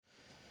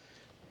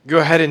Go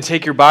ahead and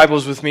take your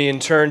Bibles with me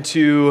and turn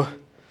to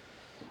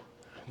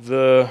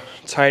the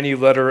tiny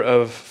letter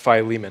of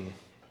Philemon.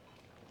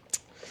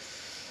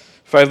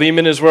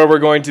 Philemon is where we're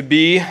going to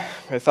be.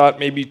 I thought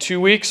maybe 2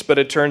 weeks, but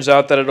it turns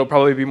out that it'll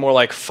probably be more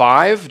like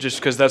 5,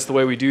 just because that's the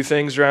way we do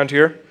things around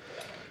here.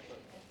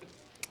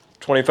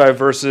 25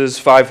 verses,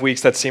 5 weeks,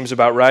 that seems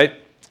about right.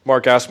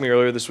 Mark asked me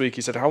earlier this week,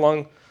 he said, how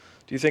long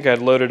do you think? I'd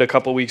loaded a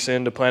couple weeks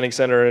into Planning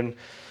Center, and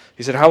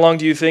he said, how long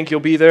do you think you'll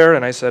be there?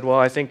 And I said, well,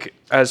 I think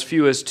as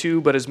few as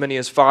 2, but as many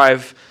as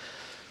 5.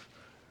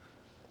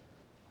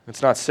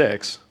 It's not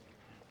 6.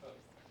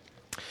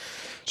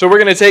 So we're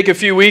going to take a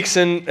few weeks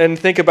and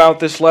think about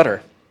this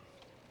letter.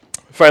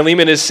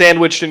 Philemon is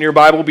sandwiched in your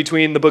Bible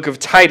between the book of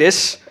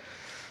Titus,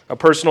 a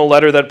personal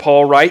letter that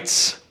Paul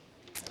writes,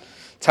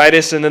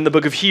 Titus, and then the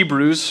book of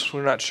Hebrews.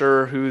 We're not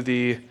sure who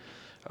the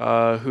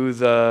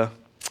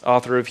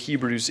author of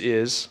Hebrews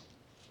is.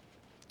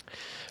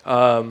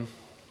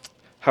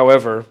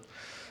 However,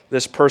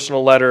 this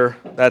personal letter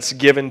that's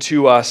given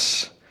to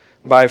us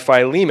by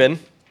Philemon,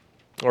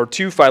 or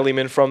to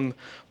Philemon from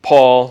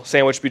Paul,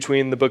 sandwiched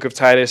between the book of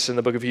Titus and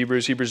the book of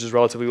Hebrews. Hebrews is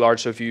relatively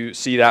large, so if you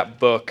see that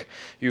book,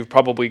 you've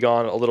probably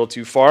gone a little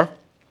too far.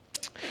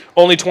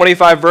 Only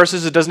 25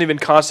 verses. It doesn't even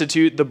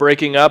constitute the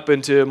breaking up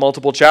into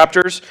multiple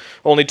chapters.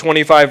 Only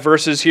 25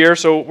 verses here,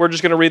 so we're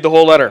just going to read the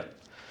whole letter.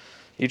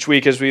 Each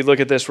week as we look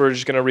at this, we're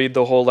just going to read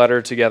the whole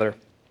letter together.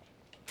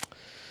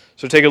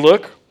 So take a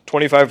look.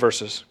 25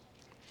 verses.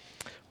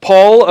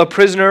 Paul, a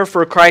prisoner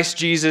for Christ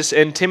Jesus,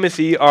 and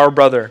Timothy, our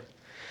brother.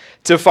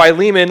 To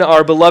Philemon,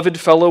 our beloved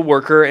fellow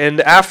worker, and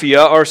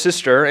Apphia, our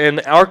sister, and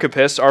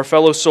Archippus, our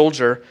fellow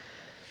soldier,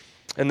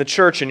 and the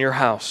church in your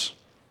house.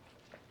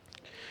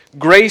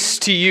 Grace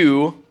to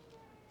you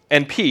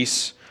and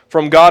peace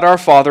from God our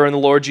Father and the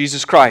Lord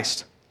Jesus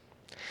Christ.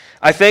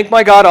 I thank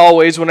my God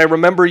always when I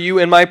remember you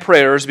in my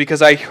prayers,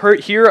 because I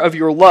hear of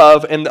your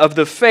love and of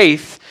the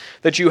faith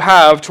that you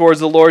have towards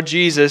the Lord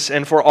Jesus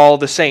and for all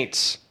the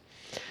saints.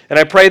 And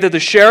I pray that the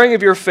sharing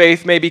of your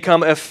faith may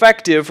become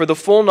effective for the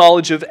full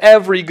knowledge of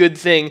every good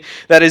thing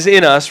that is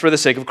in us for the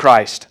sake of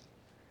Christ.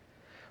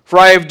 For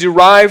I have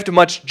derived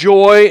much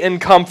joy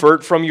and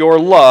comfort from your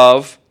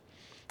love,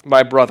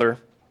 my brother,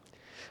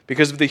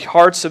 because the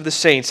hearts of the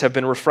saints have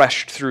been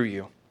refreshed through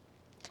you.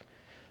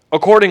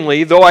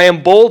 Accordingly, though I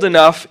am bold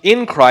enough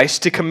in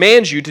Christ to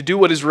command you to do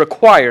what is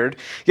required,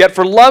 yet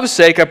for love's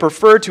sake I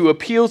prefer to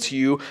appeal to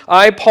you.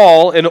 I,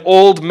 Paul, an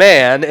old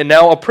man, and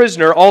now a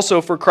prisoner also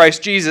for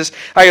Christ Jesus,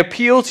 I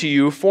appeal to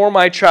you for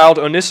my child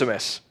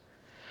Onesimus,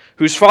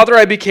 whose father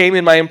I became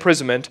in my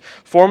imprisonment.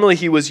 Formerly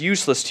he was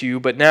useless to you,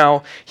 but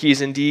now he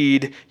is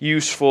indeed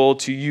useful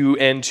to you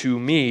and to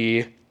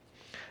me.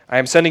 I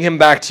am sending him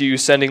back to you,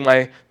 sending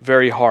my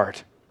very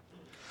heart.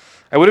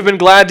 I would have been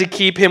glad to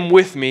keep him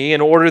with me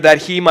in order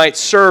that he might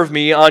serve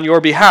me on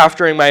your behalf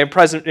during my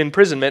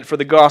imprisonment for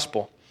the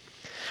gospel.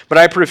 But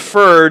I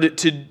preferred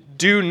to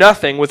do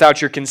nothing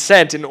without your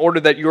consent in order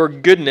that your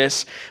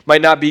goodness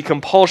might not be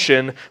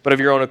compulsion, but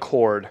of your own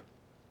accord.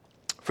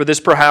 For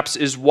this perhaps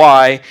is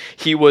why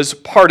he was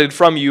parted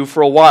from you for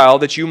a while,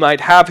 that you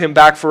might have him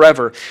back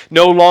forever,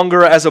 no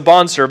longer as a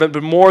bondservant,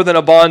 but more than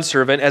a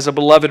bondservant, as a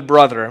beloved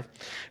brother,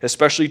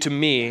 especially to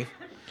me,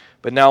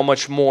 but now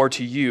much more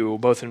to you,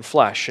 both in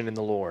flesh and in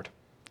the Lord.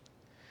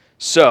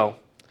 So,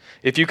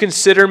 if you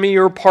consider me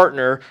your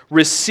partner,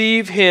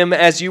 receive him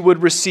as you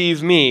would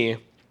receive me.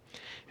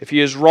 If he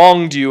has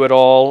wronged you at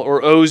all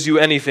or owes you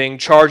anything,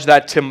 charge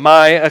that to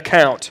my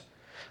account.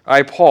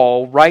 I,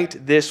 Paul,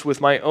 write this with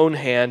my own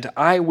hand.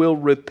 I will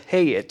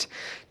repay it,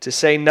 to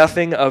say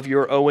nothing of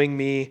your owing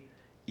me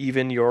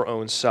even your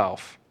own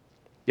self.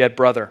 Yet,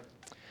 brother,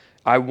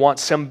 I want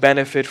some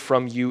benefit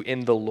from you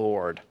in the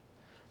Lord.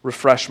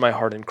 Refresh my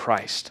heart in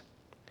Christ.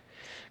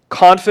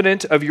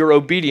 Confident of your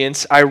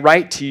obedience, I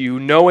write to you,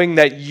 knowing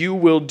that you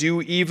will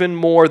do even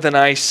more than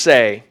I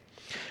say.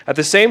 At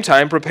the same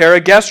time, prepare a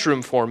guest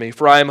room for me,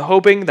 for I am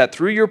hoping that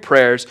through your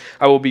prayers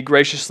I will be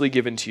graciously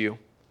given to you.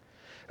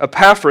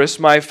 Epaphras,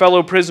 my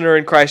fellow prisoner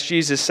in Christ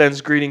Jesus,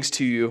 sends greetings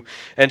to you,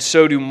 and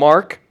so do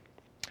Mark,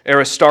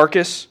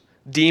 Aristarchus,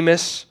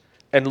 Demas,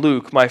 and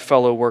Luke, my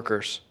fellow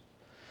workers.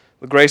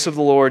 The grace of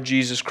the Lord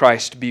Jesus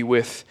Christ be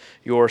with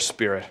your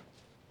spirit.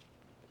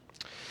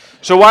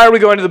 So why are we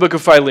going to the book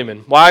of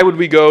Philemon? Why would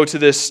we go to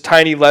this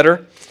tiny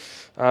letter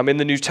in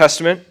the New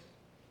Testament?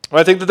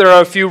 Well, I think that there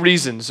are a few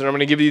reasons, and I'm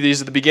going to give you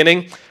these at the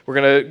beginning. We're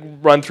going to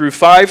run through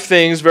 5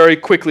 things very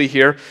quickly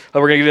here.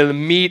 We're going to get into the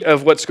meat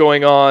of what's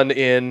going on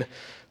in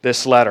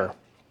this letter.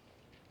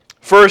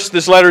 First,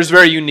 this letter is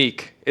very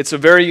unique. It's a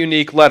very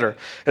unique letter.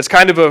 It's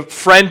kind of a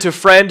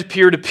friend-to-friend,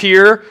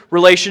 peer-to-peer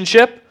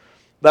relationship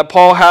that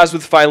Paul has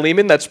with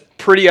Philemon. That's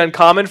pretty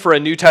uncommon for a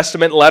New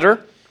Testament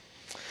letter.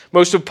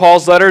 Most of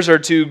Paul's letters are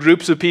to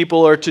groups of people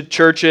or to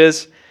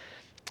churches.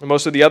 And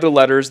most of the other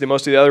letters,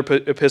 most of the other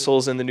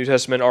epistles in the New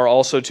Testament are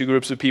also to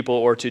groups of people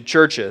or to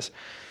churches.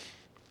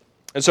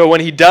 And so when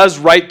he does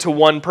write to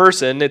one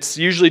person, it's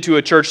usually to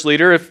a church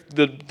leader. If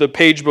the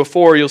page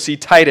before, you'll see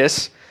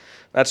Titus,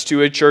 That's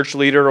to a church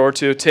leader, or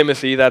to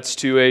Timothy, that's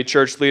to a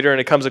church leader, and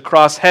it comes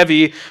across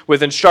heavy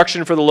with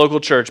instruction for the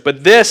local church.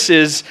 But this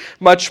is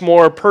much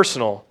more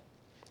personal.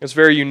 It's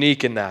very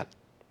unique in that.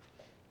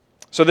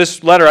 So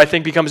this letter, I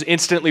think, becomes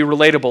instantly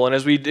relatable, and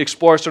as we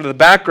explore sort of the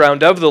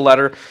background of the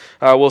letter,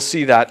 we'll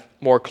see that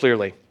more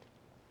clearly.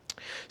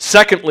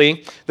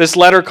 Secondly, this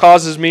letter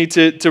causes me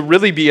to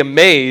really be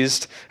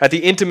amazed at the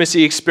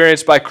intimacy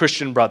experienced by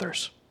Christian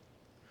brothers.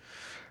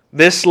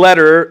 This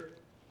letter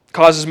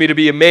causes me to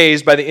be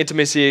amazed by the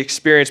intimacy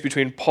experienced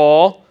between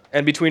Paul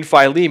and between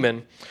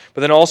Philemon,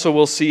 but then also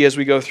we'll see as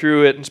we go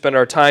through it and spend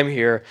our time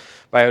here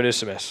by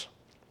Onesimus.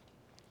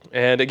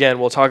 And again,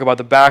 we'll talk about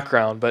the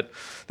background, but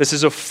this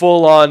is a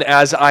full-on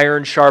as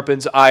iron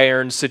sharpens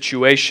iron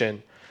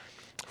situation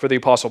for the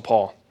Apostle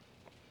Paul.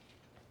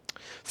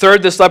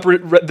 Third, this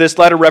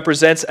letter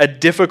represents a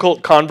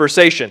difficult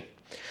conversation.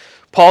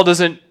 Paul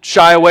doesn't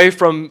shy away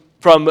from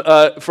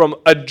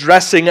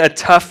addressing a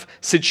tough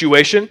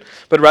situation,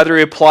 but rather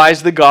he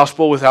applies the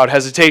gospel without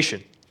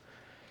hesitation.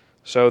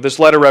 So this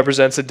letter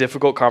represents a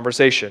difficult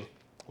conversation.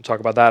 We'll talk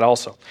about that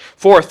also.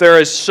 Fourth, there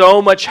is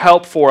so much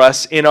help for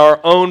us in our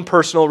own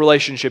personal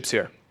relationships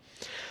here.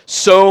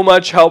 So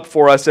much help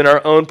for us in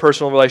our own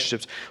personal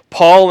relationships.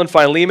 Paul and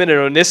Philemon and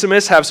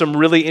Onesimus have some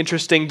really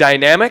interesting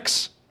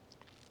dynamics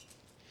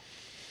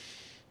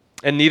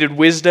and needed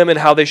wisdom in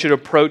how they should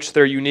approach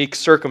their unique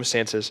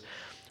circumstances.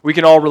 We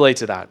can all relate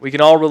to that. We can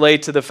all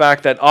relate to the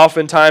fact that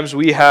oftentimes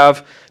we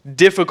have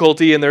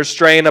difficulty and there's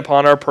strain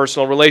upon our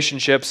personal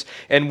relationships,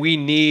 and we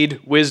need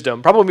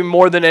wisdom. Probably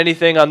more than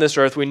anything on this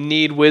earth, we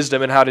need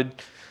wisdom in how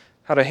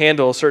to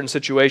handle certain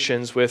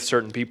situations with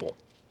certain people.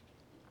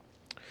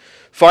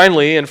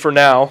 Finally, and for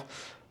now,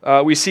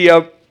 we see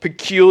a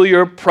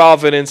peculiar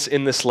providence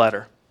in this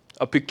letter.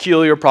 A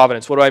peculiar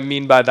providence. What do I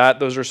mean by that?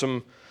 Those are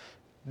some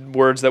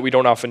words that we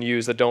don't often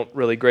use, that don't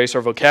really grace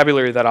our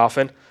vocabulary that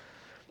often.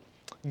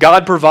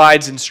 God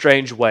provides in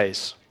strange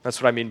ways.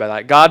 That's what I mean by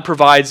that. God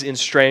provides in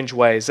strange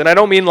ways. And I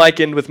don't mean like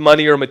with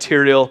money or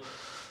material,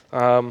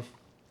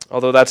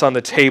 although that's on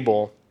the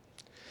table.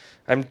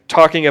 I'm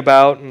talking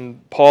about,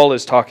 and Paul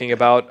is talking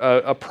about,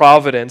 a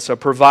providence, a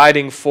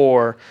providing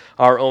for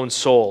our own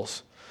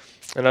souls.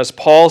 And as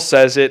Paul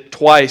says it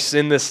twice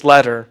in this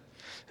letter,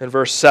 in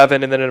verse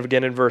 7 and then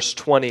again in verse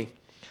 20,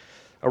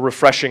 a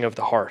refreshing of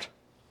the heart.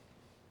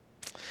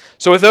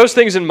 So with those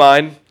things in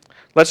mind,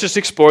 let's just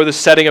explore the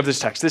setting of this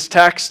text. This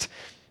text,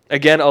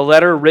 again, a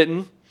letter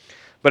written,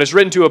 but it's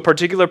written to a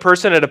particular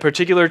person at a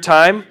particular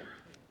time,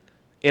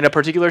 in a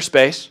particular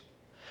space.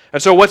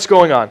 And so what's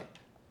going on?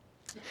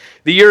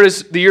 The year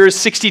is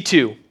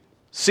 62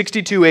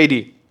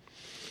 AD.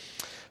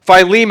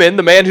 Philemon,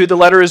 the man who the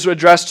letter is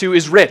addressed to,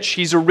 is rich.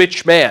 He's a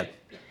rich man.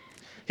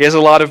 He has a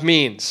lot of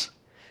means.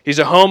 He's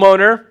a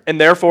homeowner, and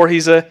therefore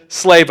he's a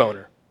slave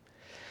owner.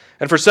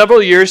 And for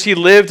several years, he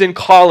lived in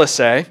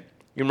Colossae.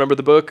 You remember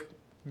the book,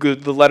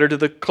 the letter to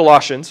the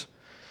Colossians,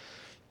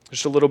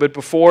 just a little bit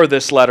before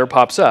this letter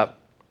pops up.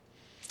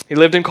 He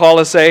lived in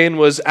Colossae and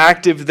was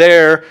active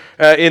there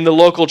in the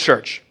local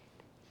church.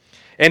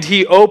 And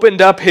he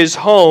opened up his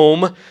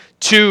home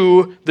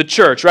to the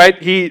church, right?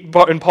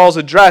 In Paul's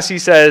address, he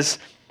says,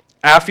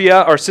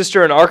 Apphia, our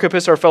sister, and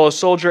Archippus, our fellow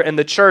soldier, and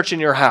the church in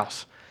your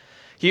house.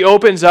 He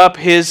opens up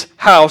his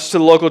house to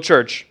the local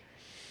church.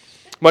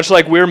 Much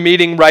like we're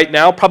meeting right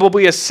now,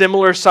 probably a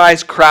similar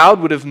sized crowd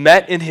would have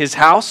met in his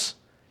house,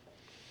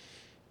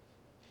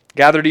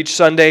 gathered each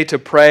Sunday to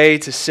pray,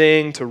 to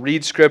sing, to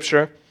read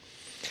Scripture.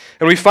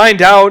 And we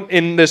find out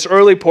in this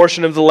early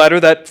portion of the letter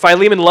that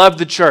Philemon loved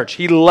the church.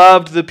 He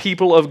loved the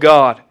people of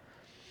God.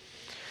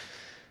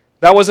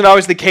 That wasn't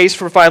always the case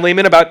for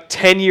Philemon. About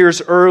 10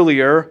 years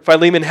earlier,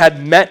 Philemon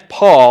had met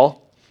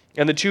Paul,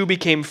 and the two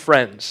became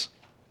friends.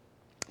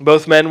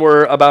 Both men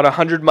were about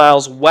 100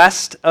 miles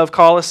west of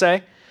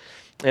Colossae,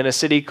 in a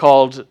city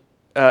called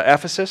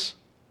Ephesus.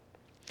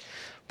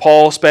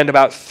 Paul spent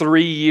about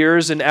 3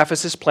 years in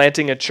Ephesus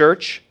planting a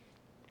church.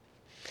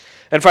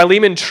 And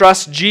Philemon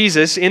trusts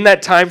Jesus in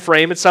that time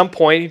frame. At some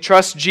point, he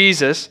trusts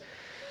Jesus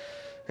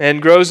and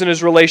grows in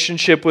his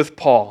relationship with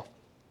Paul.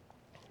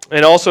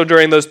 And also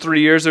during those 3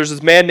 years, there's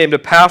this man named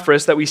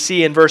Epaphras that we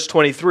see in verse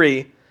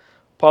 23.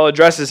 Paul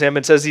addresses him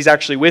and says he's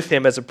actually with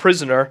him as a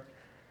prisoner.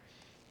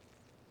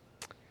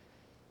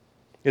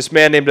 This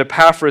man named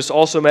Epaphras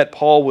also met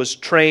Paul, was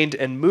trained,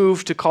 and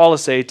moved to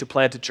Colossae to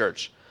plant a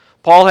church.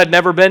 Paul had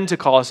never been to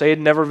Colossae, had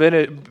never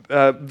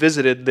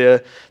visited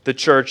the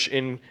church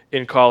in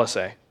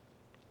Colossae.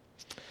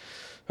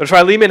 But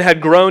Philemon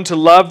had grown to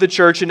love the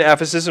church in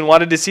Ephesus and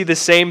wanted to see the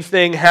same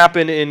thing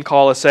happen in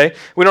Colossae.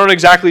 We don't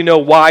exactly know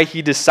why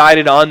he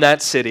decided on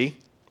that city.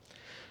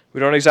 We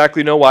don't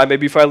exactly know why.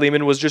 Maybe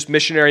Philemon was just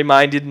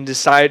missionary-minded and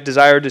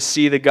desired to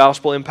see the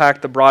gospel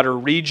impact the broader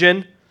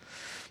region.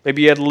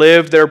 Maybe he had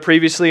lived there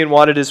previously and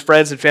wanted his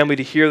friends and family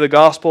to hear the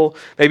gospel.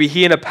 Maybe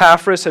he and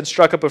Epaphras had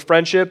struck up a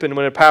friendship, and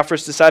when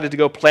Epaphras decided to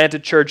go plant a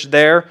church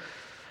there,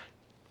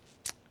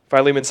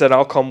 Philemon said,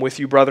 I'll come with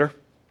you, brother.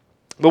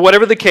 But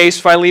whatever the case,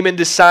 Philemon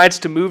decides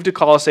to move to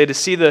Colossae to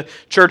see the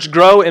church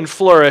grow and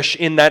flourish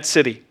in that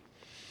city.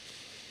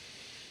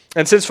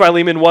 And since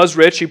Philemon was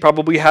rich, he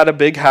probably had a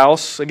big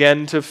house,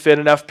 again, to fit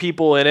enough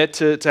people in it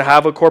to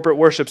have a corporate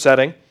worship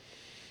setting.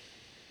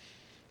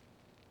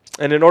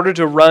 And in order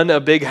to run a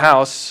big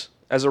house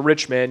as a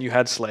rich man, you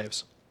had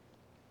slaves.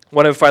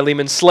 One of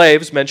Philemon's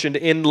slaves, mentioned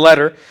in the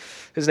letter,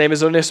 his name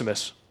is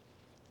Onesimus.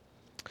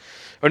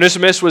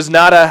 Onesimus was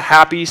not a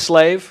happy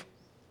slave.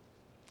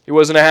 He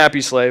wasn't a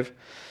happy slave.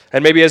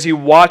 And maybe as he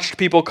watched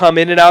people come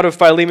in and out of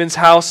Philemon's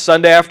house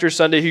Sunday after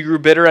Sunday, he grew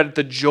bitter at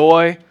the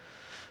joy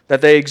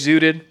that they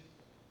exuded.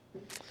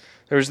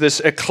 There was this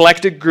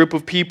eclectic group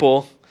of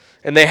people,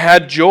 and they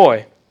had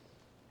joy.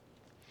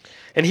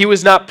 And he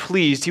was not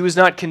pleased. He was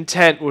not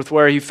content with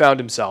where he found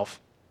himself.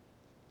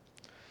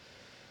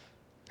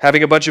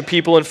 Having a bunch of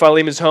people in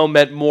Philemon's home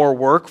meant more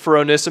work for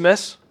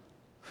Onesimus,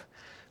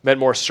 meant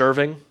more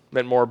serving,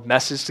 meant more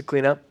messes to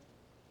clean up.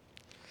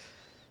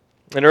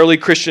 And early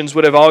Christians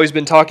would have always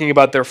been talking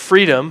about their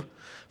freedom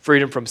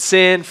from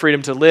sin,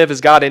 freedom to live as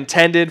God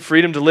intended,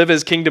 freedom to live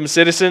as kingdom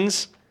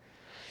citizens.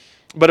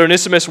 But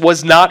Onesimus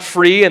was not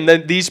free, and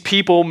then these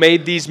people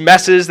made these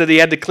messes that he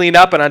had to clean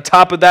up, and on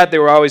top of that, they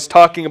were always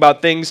talking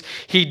about things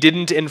he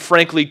didn't and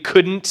frankly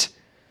couldn't,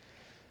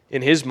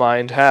 in his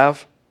mind,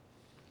 have.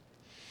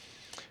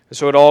 And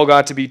so it all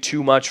got to be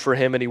too much for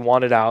him, and he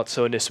wanted out,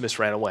 so Onesimus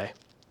ran away.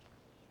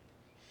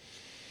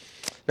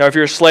 Now, if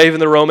you're a slave in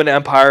the Roman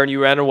Empire and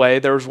you ran away,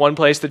 there was one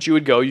place that you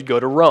would go. You'd go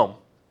to Rome.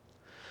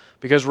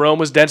 Because Rome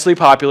was densely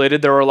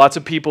populated, there were lots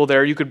of people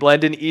there. You could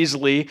blend in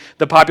easily.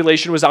 The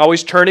population was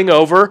always turning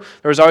over.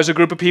 There was always a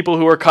group of people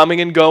who were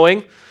coming and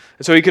going.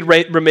 And so he could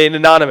remain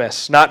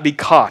anonymous, not be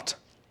caught.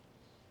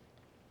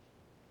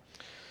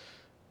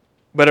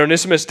 But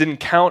Onesimus didn't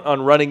count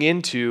on running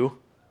into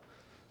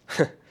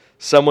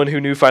someone who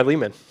knew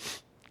Philemon.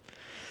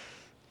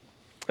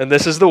 And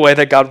this is the way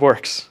that God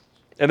works.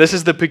 And this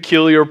is the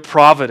peculiar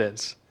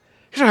providence.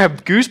 You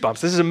have goosebumps.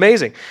 This is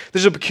amazing.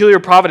 There's a peculiar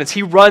providence.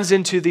 He runs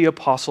into the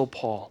Apostle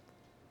Paul.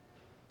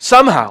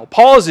 Somehow,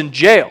 Paul is in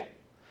jail.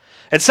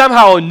 And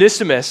somehow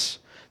Onesimus,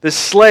 the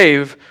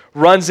slave,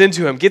 runs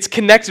into him, gets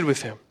connected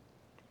with him.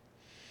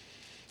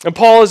 And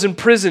Paul is in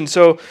prison.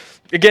 So,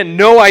 again,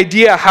 no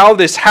idea how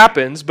this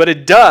happens, but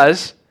it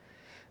does.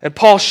 And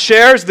Paul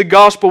shares the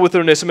gospel with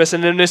Onesimus,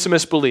 and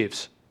Onesimus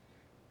believes.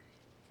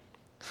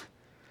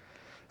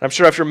 I'm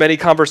sure after many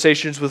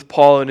conversations with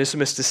Paul,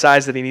 Onesimus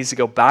decides that he needs to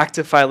go back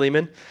to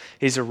Philemon.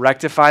 He needs to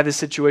rectify the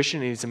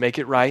situation. He needs to make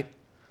it right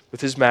with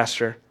his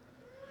master.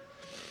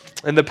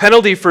 And the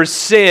penalty for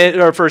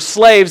sin, or for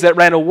slaves that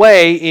ran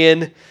away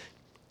in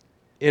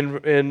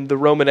the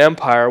Roman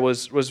Empire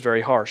was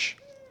very harsh.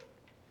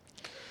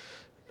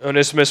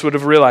 Onesimus would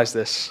have realized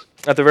this.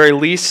 At the very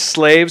least,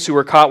 slaves who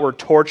were caught were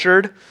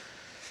tortured,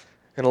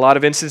 in a lot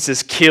of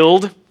instances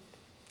killed.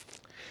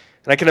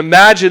 And I can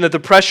imagine that the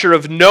pressure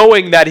of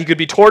knowing that he could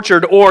be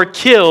tortured or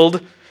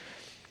killed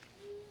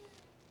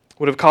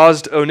would have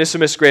caused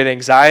Onesimus great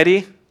anxiety.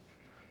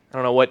 I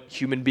don't know what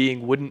human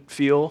being wouldn't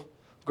feel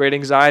great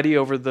anxiety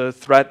over the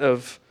threat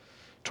of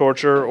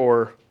torture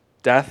or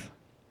death.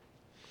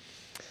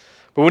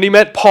 But when he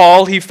met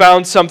Paul, he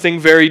found something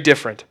very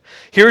different.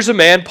 Here's a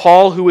man,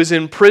 Paul, who was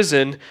in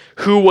prison,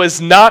 who was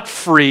not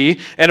free,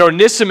 and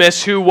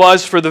Onesimus, who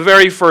was for the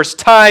very first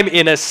time,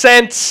 in a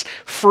sense,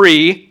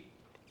 free.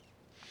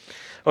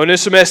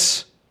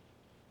 Onesimus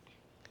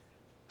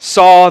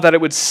saw that it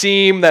would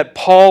seem that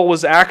Paul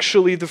was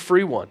actually the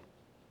free one.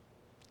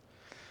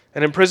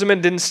 And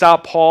imprisonment didn't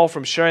stop Paul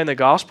from sharing the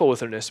gospel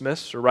with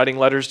Onesimus or writing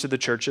letters to the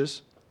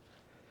churches.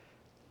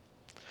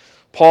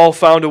 Paul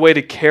found a way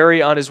to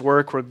carry on his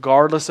work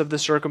regardless of the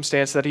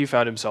circumstance that he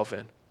found himself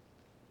in.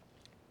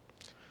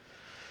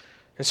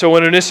 And so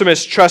when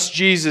Onesimus trusts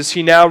Jesus,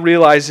 he now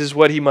realizes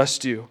what he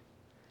must do.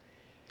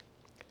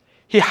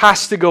 He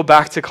has to go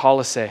back to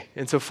Colossae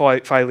and to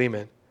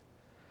Philemon.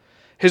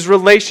 His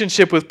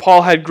relationship with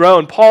Paul had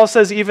grown. Paul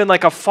says even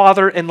like a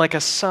father and like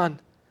a son.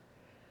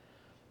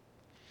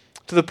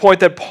 To the point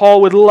that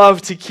Paul would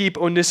love to keep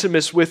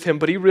Onesimus with him,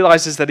 but he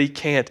realizes that he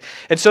can't.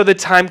 And so the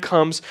time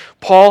comes.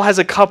 Paul has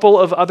a couple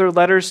of other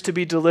letters to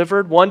be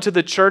delivered. One to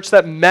the church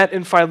that met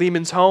in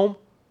Philemon's home,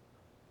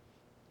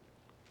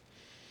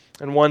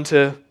 and one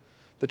to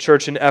the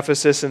church in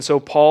Ephesus. And so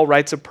Paul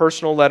writes a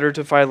personal letter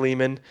to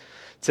Philemon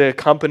to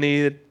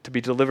accompany it, to be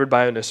delivered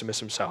by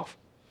Onesimus himself.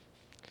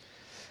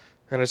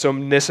 And it's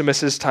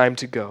Onesimus' time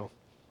to go.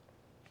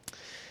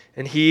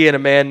 And he and a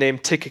man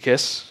named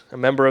Tychicus, a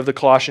member of the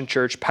Colossian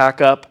church, pack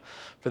up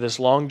for this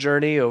long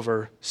journey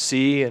over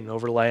sea and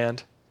over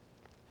land.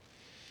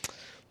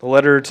 The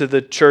letter to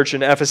the church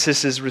in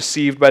Ephesus is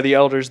received by the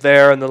elders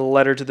there, and then the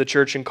letter to the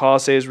church in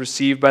Colossae is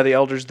received by the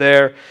elders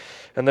there,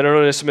 and then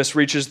Onesimus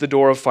reaches the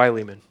door of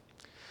Philemon.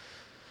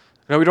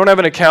 Now, we don't have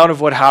an account of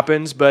what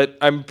happens, but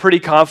I'm pretty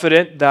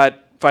confident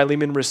that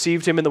Philemon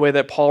received him in the way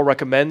that Paul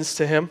recommends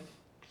to him.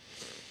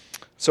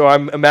 So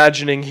I'm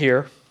imagining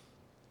here.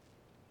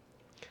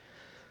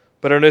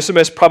 But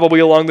Onesimus, probably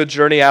along the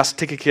journey, asked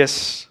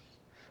Tychicus,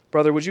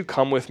 "Brother, would you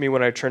come with me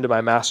when I return to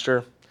my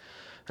master?"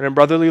 And in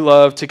brotherly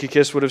love,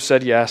 Tychicus would have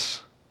said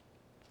yes.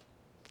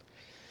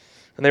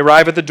 And they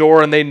arrive at the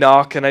door and they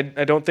knock, and I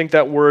don't think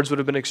that words would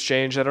have been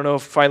exchanged. I don't know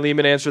if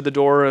Philemon answered the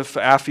door, if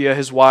Apphia,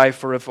 his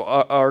wife, or if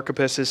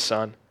Archippus, his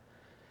son.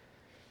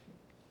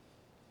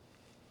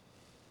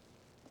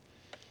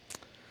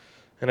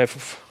 And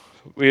if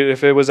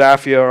it was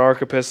Apphia or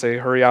Archippus, they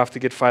hurry off to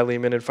get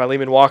Philemon, and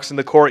Philemon walks in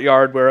the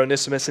courtyard where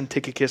Onesimus and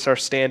Tychicus are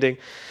standing,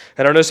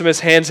 and Onesimus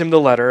hands him the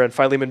letter, and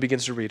Philemon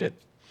begins to read it.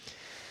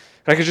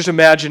 And I can just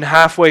imagine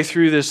halfway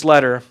through this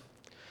letter,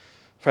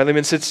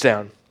 Philemon sits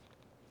down,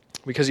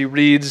 because he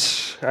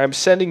reads, I'm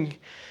sending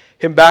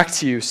him back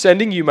to you,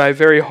 sending you my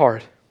very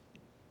heart.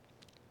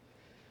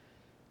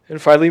 And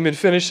Philemon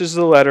finishes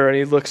the letter and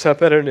he looks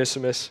up at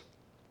Onesimus.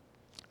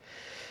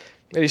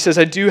 And he says,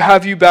 I do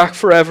have you back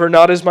forever,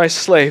 not as my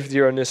slave,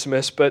 dear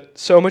Onesimus, but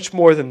so much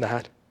more than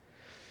that,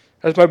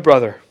 as my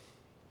brother.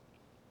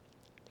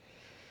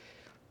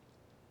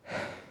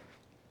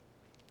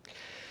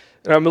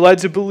 And I'm led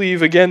to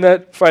believe again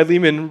that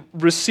Philemon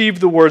received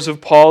the words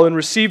of Paul and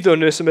received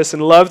Onesimus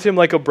and loved him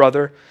like a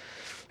brother.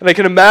 And I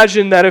can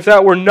imagine that if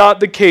that were not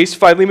the case,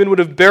 Philemon would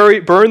have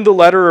burned the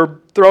letter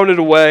or thrown it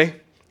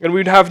away, and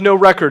we'd have no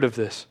record of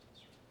this.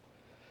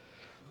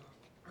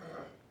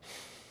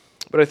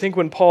 But I think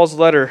when Paul's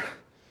letter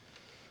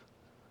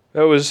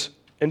that was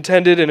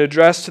intended and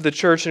addressed to the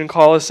church in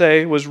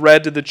Colossae was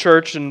read to the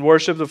church in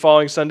worship the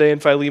following Sunday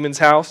in Philemon's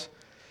house,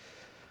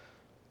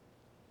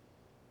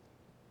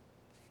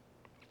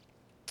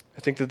 I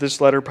think that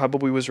this letter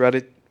probably was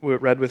read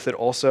with it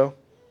also,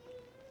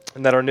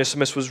 and that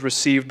Onesimus was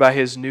received by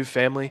his new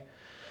family,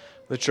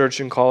 the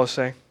church in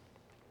Colossae.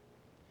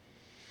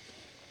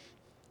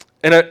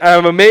 And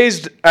I'm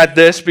amazed at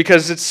this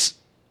because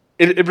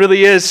it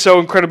really is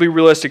so incredibly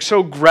realistic,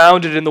 so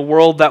grounded in the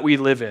world that we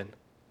live in.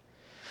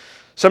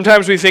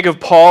 Sometimes we think of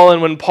Paul,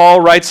 and when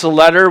Paul writes a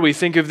letter, we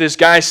think of this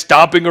guy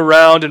stomping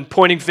around and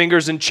pointing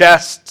fingers in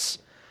chests.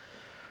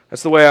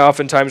 That's the way I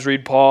oftentimes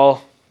read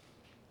Paul.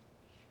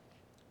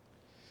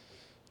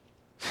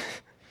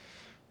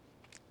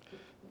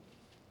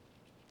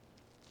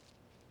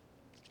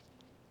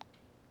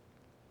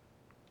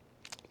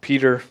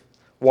 Peter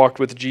walked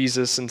with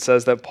Jesus and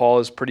says that Paul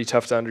is pretty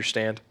tough to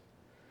understand.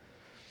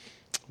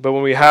 But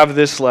when we have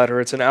this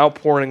letter, it's an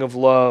outpouring of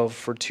love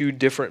for two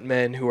different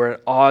men who are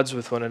at odds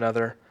with one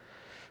another.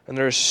 And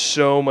there's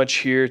so much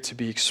here to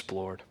be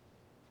explored.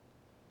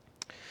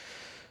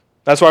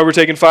 That's why we're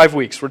taking 5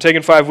 weeks. We're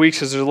taking 5 weeks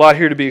because there's a lot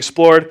here to be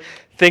explored.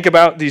 Think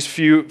about these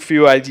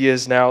few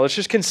ideas now. Let's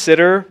just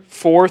consider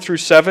 4 through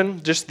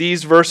 7, just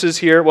these verses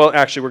here. Well,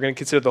 actually, we're going to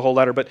consider the whole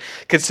letter, but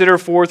consider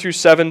 4 through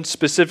 7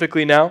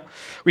 specifically now.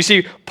 We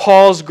see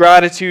Paul's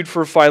gratitude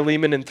for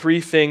Philemon in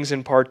 3 things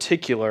in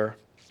particular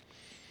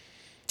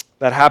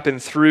that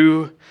happened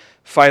through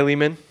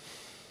Philemon.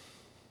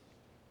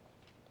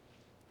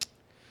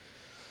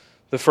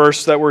 The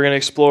first that we're going to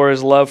explore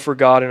is love for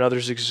God and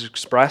others is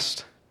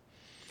expressed.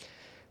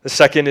 The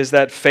second is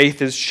that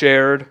faith is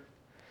shared.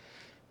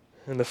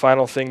 And the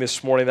final thing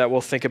this morning that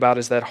we'll think about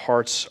is that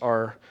hearts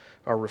are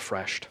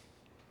refreshed.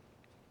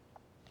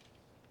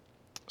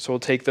 So we'll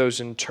take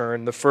those in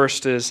turn. The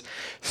first is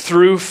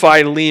through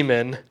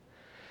Philemon,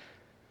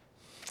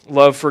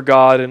 love for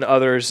God and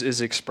others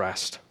is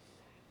expressed.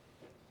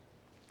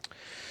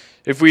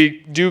 If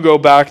we do go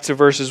back to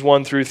verses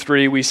 1 through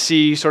 3, we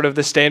see sort of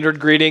the standard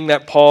greeting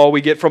that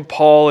we get from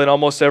Paul in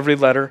almost every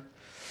letter.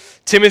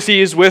 Timothy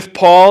is with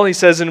Paul, he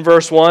says in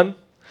verse 1.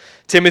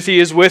 Timothy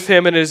is with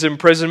him in his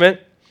imprisonment.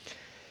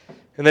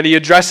 And then he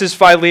addresses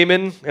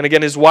Philemon, and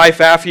again his wife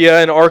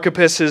Apphia, and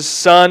Archippus, his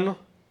son,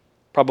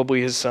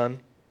 probably his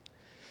son.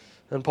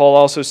 And Paul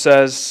also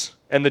says,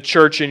 and the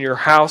church in your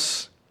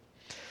house.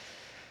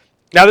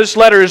 Now this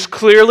letter is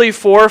clearly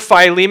for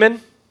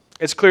Philemon.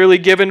 It's clearly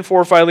given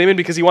for Philemon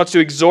because he wants to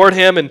exhort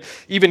him and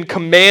even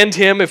command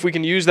him, if we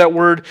can use that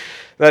word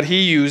that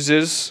he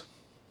uses,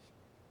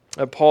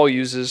 that Paul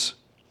uses.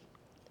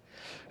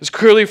 It's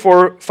clearly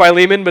for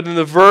Philemon, but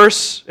in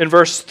verse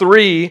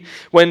 3,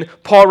 when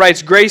Paul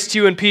writes, grace to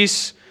you and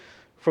peace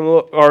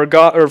from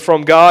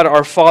God,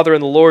 our Father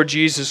and the Lord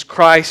Jesus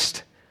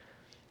Christ,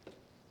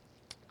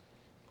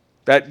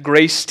 that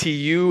grace to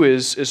you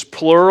is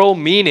plural,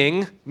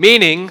 meaning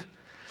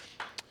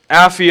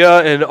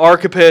Apphia and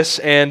Archippus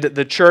and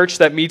the church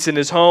that meets in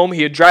his home.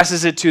 He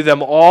addresses it to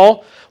them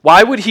all.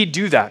 Why would he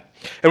do that?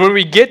 And when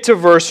we get to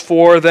verse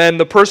 4, then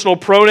the personal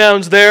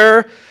pronouns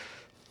there,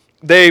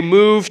 they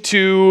move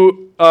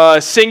to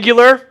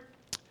singular,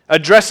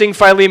 addressing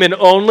Philemon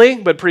only,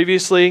 but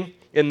previously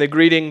in the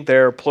greeting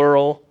they're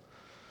plural,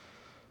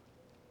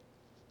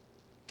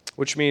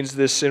 which means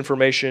this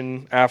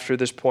information after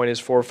this point is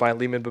for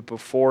Philemon, but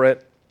before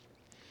it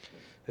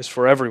is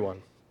for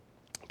everyone.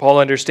 Paul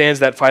understands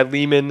that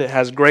Philemon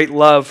has great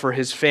love for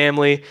his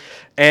family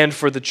and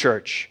for the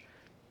church.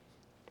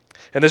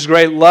 And this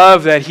great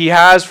love that he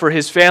has for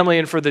his family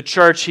and for the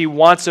church, he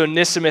wants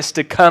Onesimus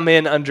to come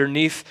in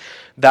underneath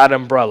that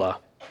umbrella.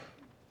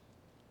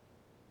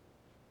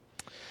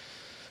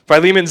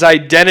 Philemon's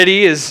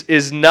identity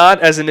is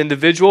not as an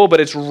individual, but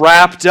it's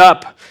wrapped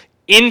up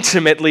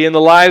intimately in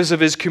the lives of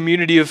his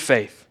community of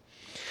faith.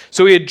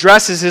 So he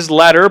addresses his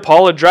letter,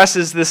 Paul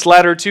addresses this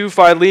letter to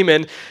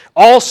Philemon,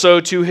 also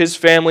to his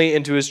family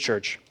and to his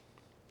church.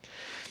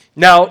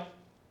 Now,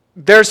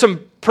 there's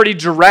some pretty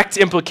direct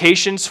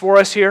implications for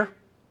us here.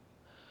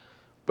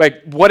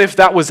 Like, what if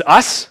that was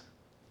us?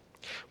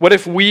 What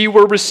if we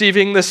were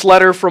receiving this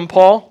letter from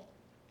Paul?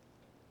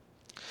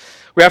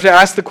 We have to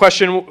ask the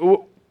question,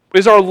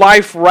 is our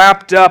life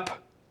wrapped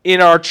up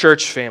in our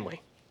church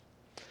family?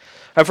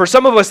 And for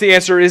some of us, the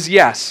answer is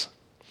yes.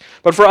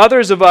 But for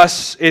others of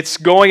us, it's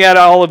going at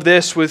all of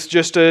this with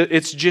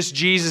it's just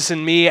Jesus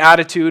and me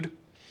attitude.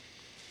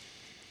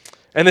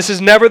 And this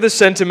is never the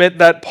sentiment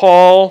that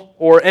Paul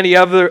or any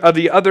other of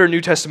the other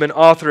New Testament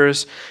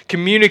authors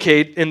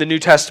communicate in the New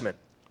Testament.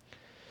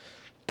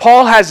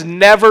 Paul has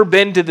never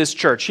been to this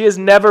church. He has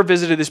never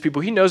visited these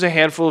people. He knows a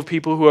handful of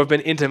people who have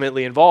been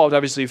intimately involved.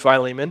 Obviously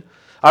Philemon.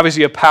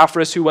 Obviously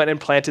Epaphras, who went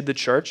and planted the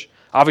church.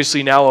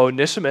 Obviously now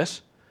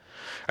Onesimus.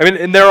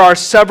 And there are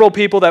several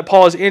people that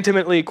Paul is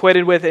intimately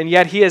acquainted with, and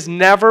yet he has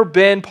never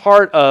been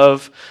part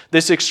of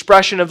this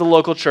expression of the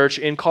local church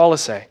in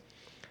Colossae.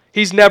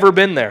 He's never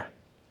been there.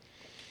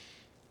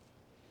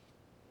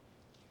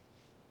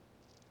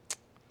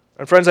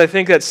 And friends, I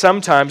think that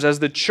sometimes as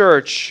the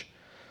church,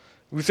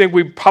 we think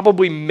we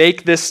probably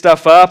make this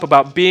stuff up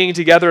about being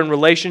together in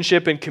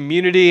relationship and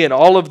community and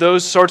all of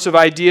those sorts of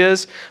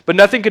ideas, but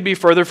nothing could be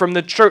further from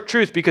the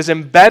truth, because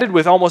embedded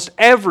with almost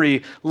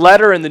every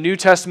letter in the New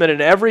Testament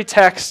and every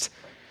text,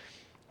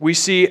 we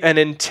see an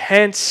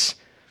intense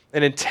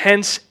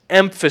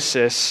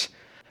emphasis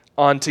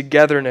on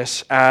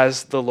togetherness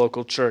as the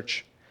local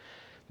church.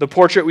 The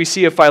portrait we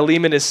see of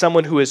Philemon is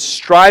someone who is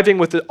striving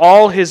with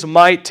all his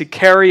might to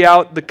carry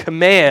out the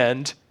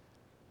command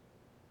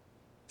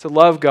to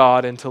love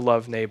God and to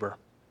love neighbor.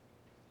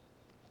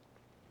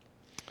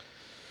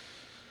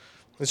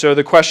 And so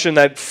the question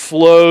that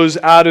flows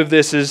out of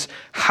this is,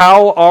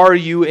 how are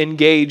you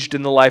engaged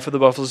in the life of the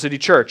Buffalo City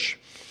Church?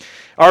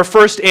 Our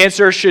first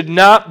answer should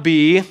not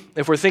be,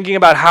 if we're thinking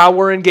about how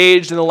we're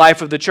engaged in the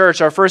life of the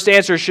church, our first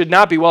answer should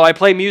not be, well, I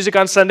play music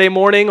on Sunday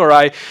morning, or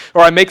I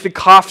make the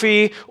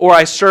coffee, or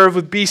I serve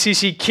with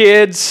BCC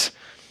kids.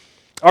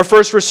 Our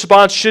first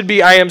response should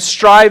be, I am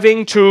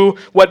striving to,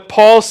 what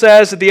Paul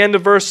says at the end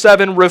of verse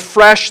 7,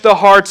 refresh the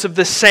hearts of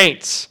the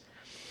saints.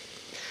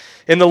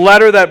 In the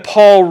letter that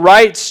Paul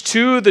writes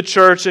to the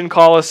church in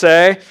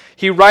Colossae,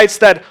 he writes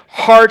that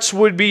hearts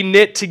would be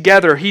knit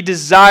together. He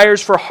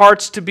desires for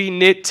hearts to be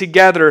knit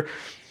together.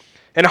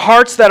 And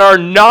hearts that are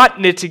not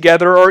knit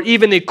together or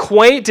even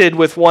acquainted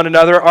with one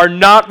another are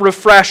not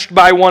refreshed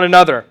by one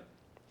another.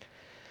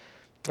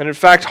 And in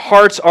fact,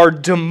 hearts are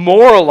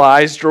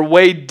demoralized or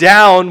weighed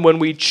down when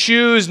we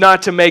choose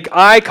not to make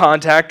eye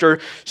contact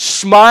or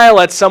smile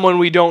at someone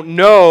we don't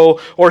know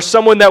or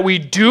someone that we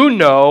do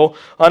know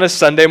on a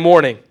Sunday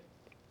morning.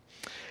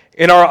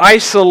 In our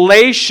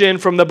isolation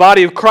from the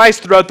body of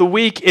Christ throughout the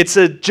week, it's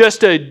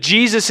just a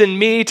Jesus and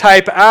me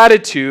type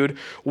attitude,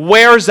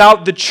 wears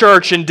out the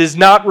church and does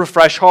not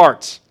refresh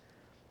hearts.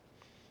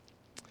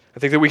 I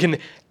think that we can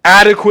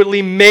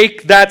adequately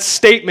make that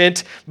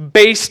statement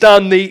based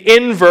on the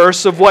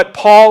inverse of what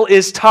Paul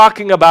is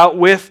talking about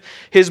with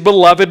his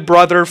beloved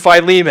brother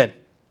Philemon.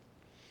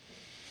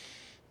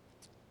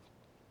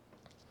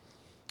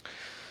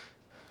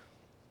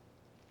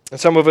 And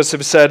some of us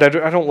have said,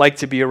 I don't like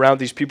to be around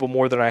these people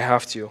more than I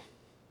have to.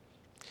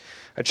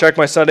 I checked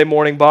my Sunday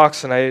morning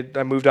box and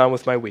I moved on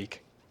with my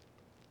week.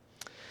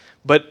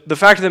 But the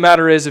fact of the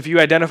matter is, if you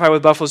identify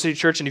with Buffalo City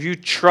Church and if you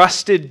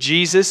trusted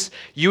Jesus,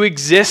 you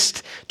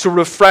exist to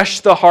refresh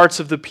the hearts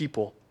of the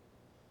people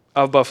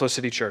of Buffalo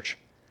City Church.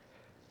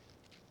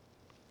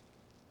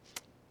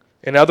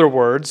 In other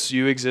words,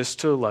 you exist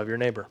to love your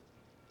neighbor.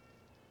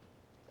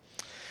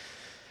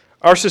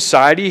 Our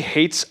society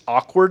hates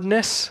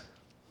awkwardness,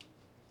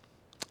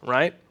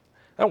 right?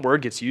 That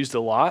word gets used a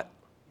lot.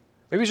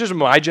 Maybe it's just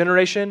my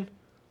generation,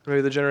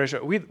 maybe the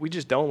generation, we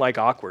just don't like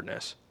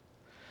awkwardness.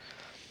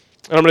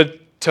 And I'm going to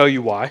tell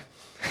you why,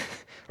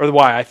 or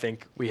why I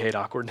think we hate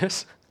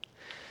awkwardness.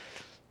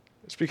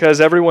 It's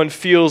because everyone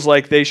feels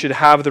like they should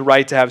have the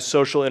right to have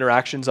social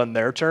interactions on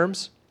their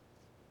terms.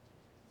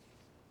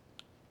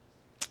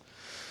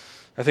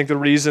 I think the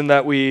reason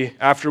that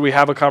after we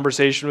have a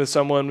conversation with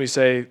someone, we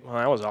say, well,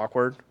 that was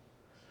awkward,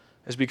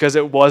 is because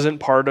it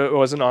wasn't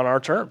on our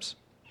terms.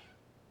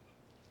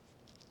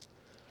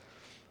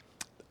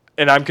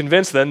 And I'm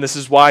convinced then this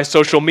is why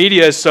social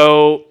media is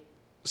so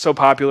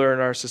popular in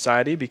our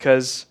society,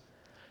 because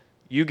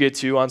you get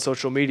to, on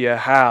social media,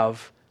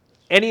 have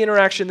any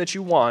interaction that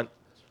you want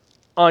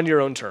on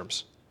your own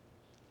terms.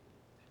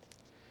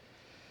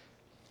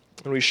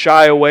 And we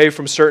shy away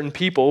from certain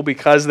people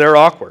because they're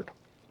awkward.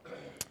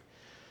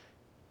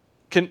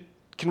 Can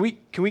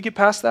we get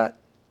past that?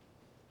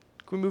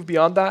 Can we move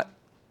beyond that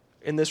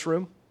in this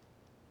room?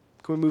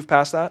 Can we move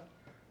past that?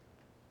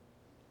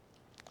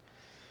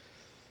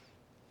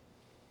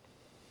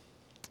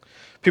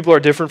 People are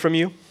different from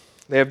you.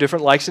 They have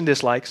different likes and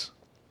dislikes.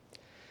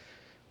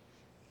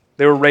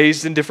 They were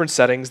raised in different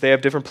settings. They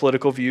have different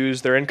political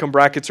views. Their income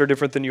brackets are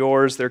different than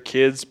yours. Their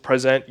kids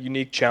present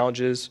unique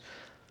challenges.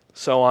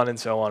 so on and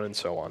so on and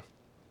so on.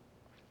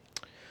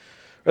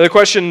 The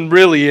question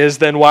really is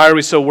then, why are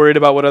we so worried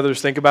about what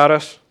others think about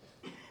us?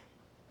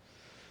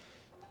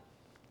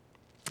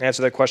 The answer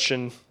to that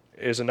question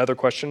is another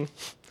question.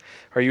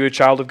 Are you a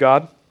child of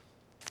God?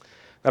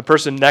 That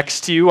person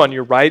next to you on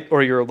your right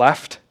or your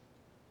left?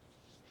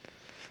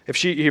 If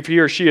he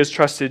or she has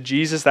trusted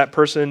Jesus, that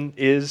person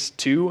is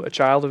too a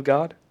child of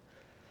God?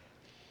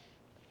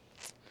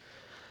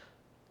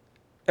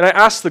 And I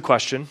ask the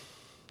question,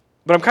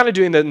 but I'm kind of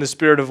doing that in the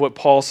spirit of what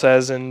Paul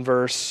says in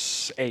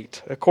verse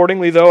 8.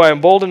 Accordingly, though, I am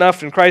bold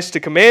enough in Christ to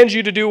command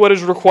you to do what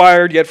is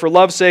required, yet for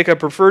love's sake I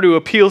prefer to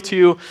appeal to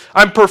you.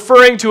 I'm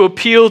preferring to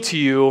appeal to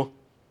you,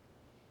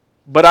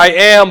 but I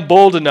am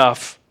bold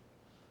enough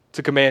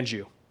to command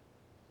you.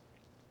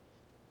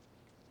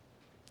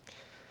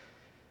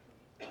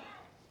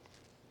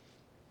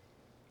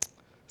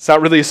 It's not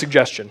really a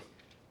suggestion.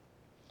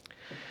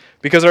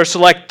 Because our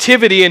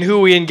selectivity in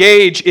who we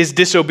engage is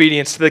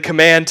disobedience to the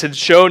command to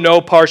show no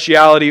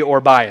partiality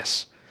or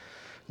bias.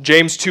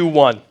 James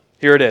 2:1.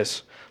 Here it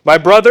is. My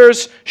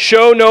brothers,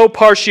 show no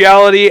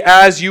partiality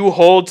as you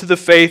hold to the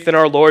faith in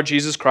our Lord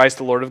Jesus Christ,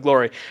 the Lord of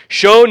glory.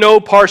 Show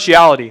no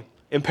partiality.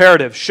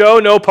 Imperative. Show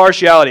no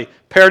partiality.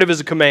 Imperative is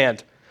a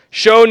command.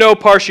 Show no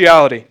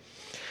partiality.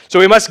 So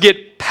we must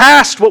get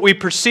past what we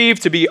perceive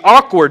to be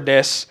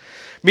awkwardness,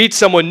 meet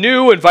someone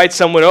new, invite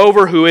someone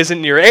over who isn't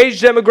in your age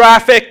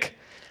demographic,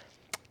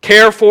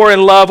 care for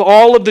and love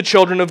all of the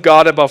children of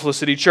God at Buffalo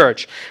City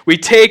Church. We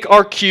take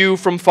our cue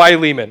from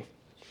Philemon.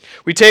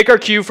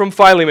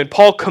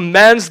 Paul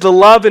commends the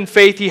love and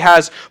faith he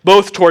has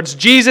both towards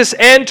Jesus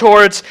and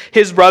towards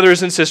his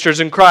brothers and sisters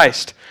in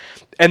Christ.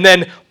 And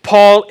then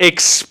Paul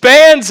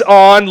expands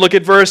on, look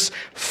at verse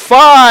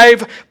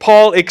 5,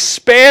 look at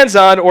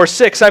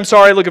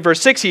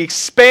verse 6. He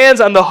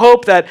expands on the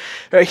hope that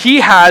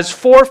he has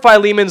for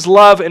Philemon's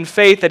love and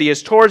faith that he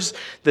has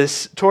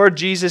toward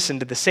Jesus and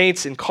to the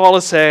saints in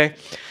Colossae.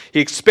 He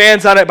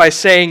expands on it by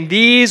saying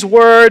these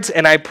words,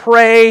 and I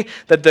pray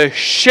that the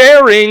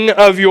sharing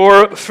of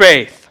your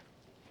faith.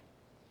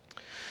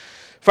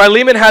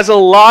 Philemon has a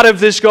lot of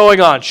this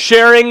going on.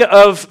 Sharing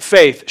of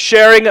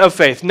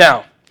faith.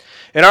 Now,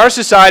 in our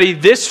society,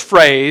 this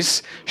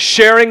phrase,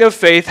 sharing of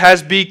faith,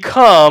 has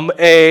become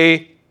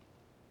I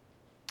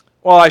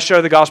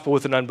share the gospel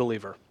with an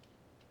unbeliever.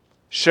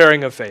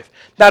 Sharing of faith.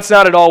 That's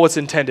not at all what's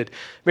intended.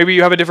 Maybe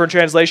you have a different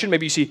translation.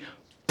 Maybe you see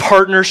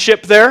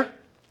partnership there.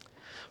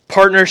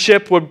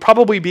 Partnership would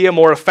probably be a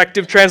more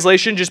effective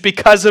translation just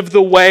because of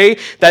the way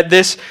that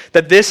this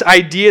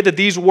idea, that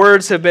these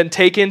words have been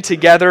taken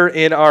together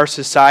in our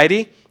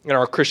society, in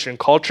our Christian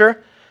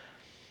culture.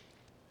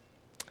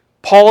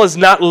 Paul is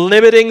not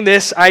limiting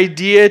this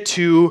idea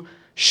to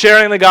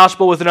sharing the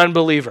gospel with an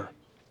unbeliever.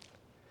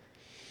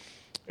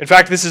 In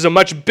fact, this is a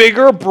much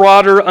bigger,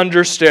 broader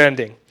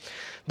understanding.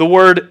 The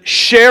word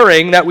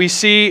sharing that we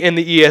see in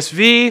the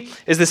ESV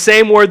is the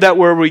same word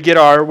where we get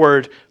our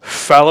word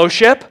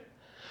fellowship,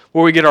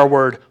 where we get our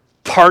word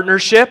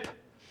partnership,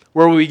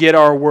 where we get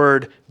our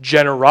word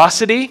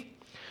generosity,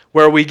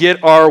 where we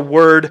get our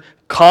word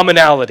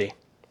commonality.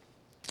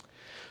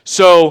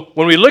 So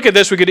when we look at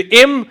this, we could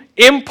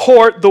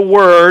import the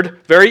word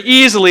very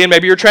easily, and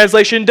maybe your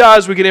translation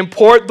does, we could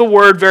import the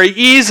word very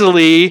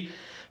easily,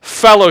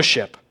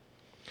 fellowship.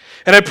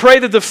 And I pray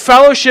that the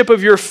fellowship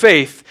of your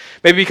faith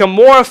may become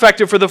more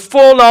effective for the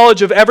full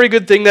knowledge of every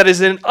good thing that is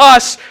in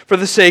us for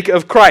the sake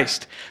of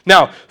Christ.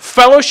 Now,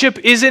 fellowship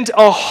isn't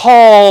a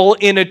hall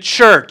in a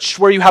church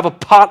where you have a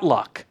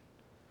potluck.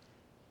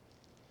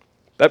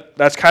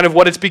 That's kind of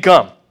what it's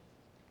become.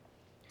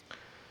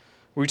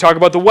 We talk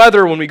about the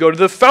weather when we go to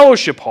the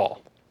fellowship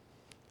hall.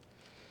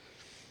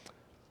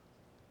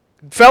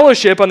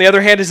 Fellowship, on the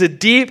other hand, is a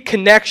deep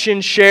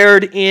connection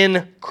shared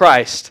in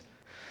Christ.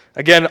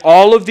 Again,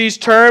 all of these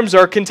terms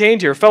are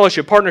contained here.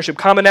 Fellowship, partnership,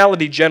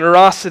 commonality,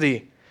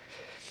 generosity.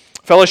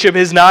 Fellowship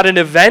is not an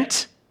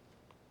event,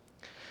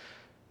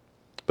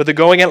 but the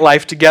going at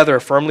life together,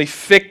 firmly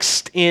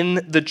fixed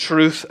in the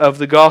truth of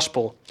the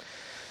gospel.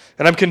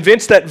 And I'm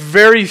convinced that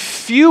very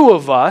few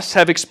of us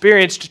have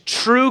experienced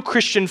true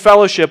Christian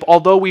fellowship,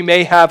 although we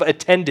may have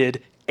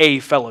attended a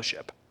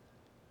fellowship.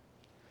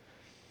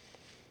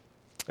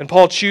 And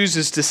Paul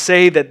chooses to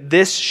say that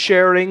this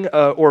sharing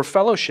or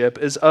fellowship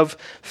is of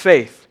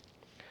faith.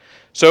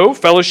 So,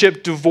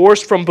 fellowship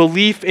divorced from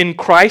belief in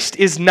Christ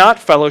is not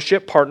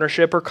fellowship,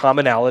 partnership, or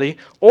commonality,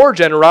 or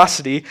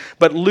generosity,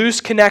 but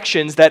loose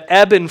connections that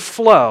ebb and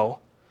flow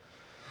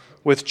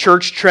with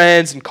church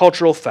trends and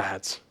cultural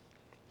fads.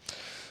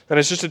 And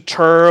it's just a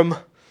term,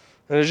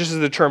 and just as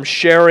the term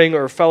sharing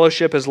or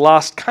fellowship has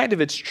lost kind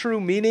of its true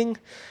meaning,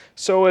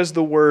 so has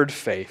the word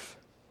faith.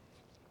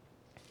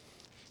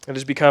 It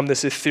has become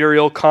this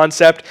ethereal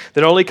concept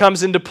that only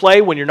comes into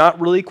play when you're not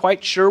really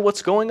quite sure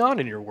what's going on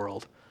in your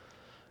world.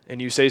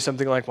 And you say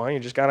something like, well, you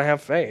just got to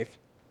have faith.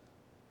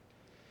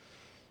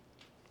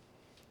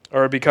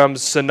 Or it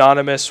becomes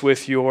synonymous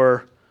with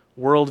your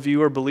worldview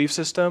or belief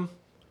system,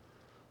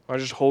 or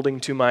just holding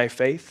to my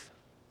faith.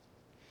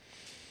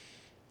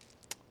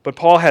 But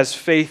Paul has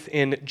faith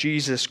in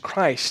Jesus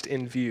Christ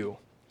in view.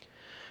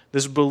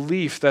 this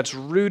belief that's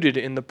rooted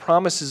in the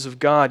promises of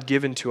God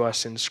given to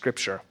us in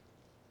Scripture.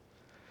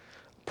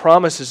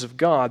 Promises of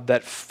God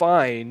that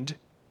find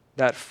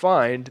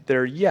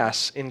their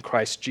yes in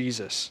Christ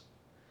Jesus.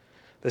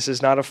 This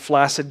is not a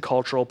flaccid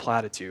cultural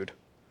platitude,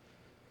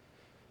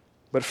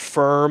 but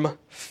firm,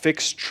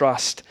 fixed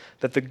trust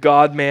that the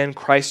God-man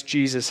Christ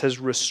Jesus has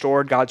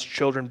restored God's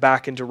children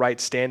back into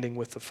right standing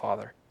with the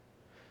Father.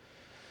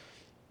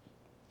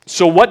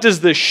 So what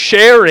does the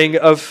sharing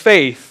of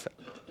faith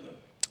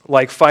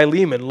like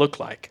Philemon look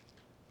like?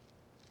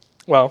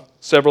 Well,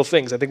 several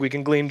things I think we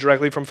can glean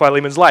directly from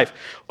Philemon's life.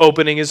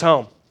 Opening his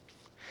home,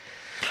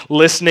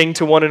 listening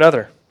to one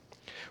another,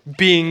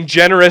 being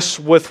generous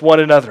with one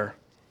another.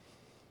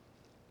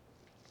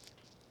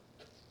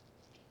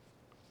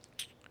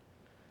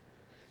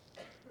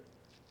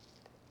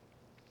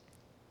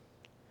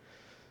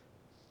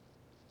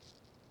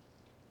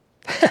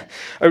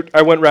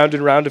 I went round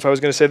and round. If I was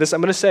going to say this,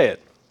 I'm going to say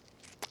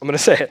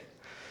it.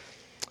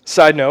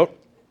 Side note,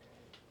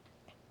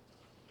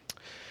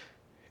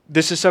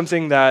 this is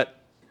something that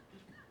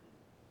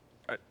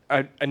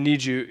I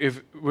need you,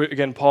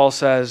 again, Paul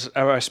says,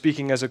 I'm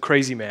speaking as a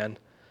crazy man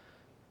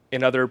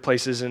in other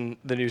places in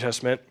the New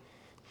Testament.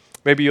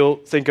 Maybe you'll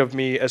think of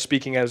me as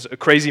speaking as a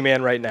crazy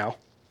man right now.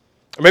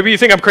 Or maybe you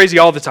think I'm crazy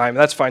all the time.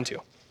 That's fine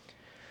too.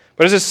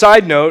 But as a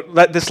side note,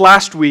 this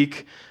last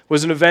week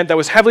was an event that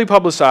was heavily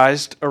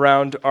publicized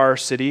around our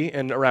city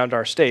and around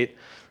our state.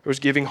 It was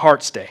Giving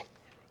Hearts Day.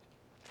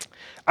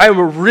 I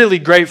am really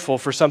grateful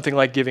for something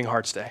like Giving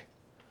Hearts Day.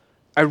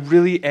 I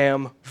really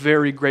am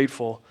very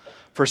grateful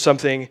for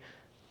something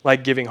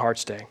like Giving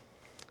Hearts Day.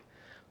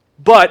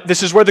 But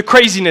this is where the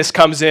craziness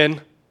comes in.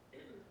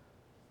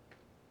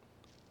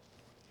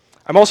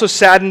 I'm also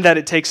saddened that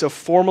it takes a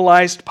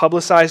formalized,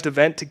 publicized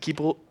event to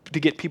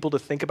get people to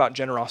think about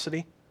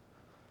generosity.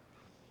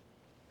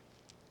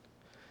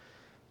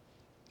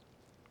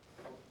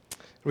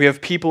 We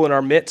have people in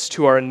our midst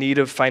who are in need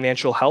of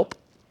financial help.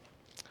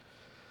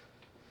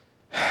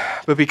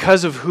 But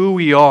because of who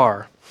we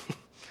are,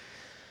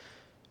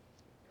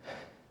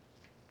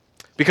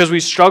 because we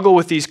struggle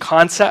with these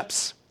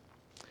concepts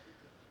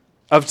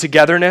of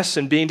togetherness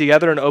and being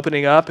together and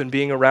opening up and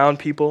being around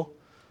people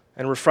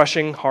and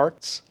refreshing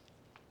hearts,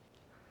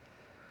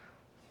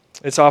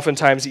 it's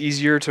oftentimes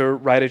easier to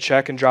write a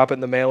check and drop it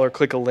in the mail or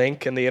click a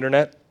link in the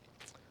internet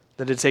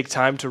than to take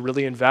time to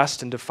really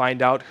invest and to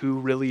find out who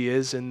really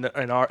is in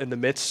the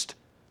midst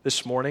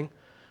this morning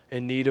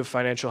in need of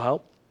financial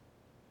help.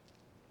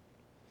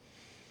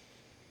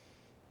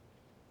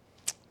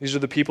 These are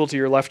the people to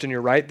your left and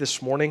your right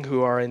this morning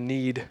who are in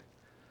need.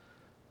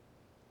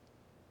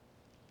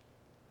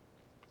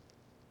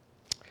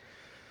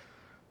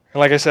 And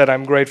like I said,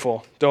 I'm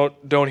grateful.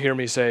 Don't hear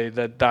me say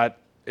that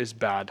is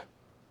bad.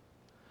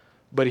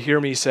 But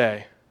hear me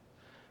say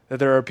that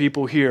there are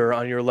people here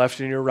on your left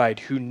and your right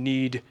who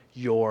need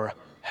your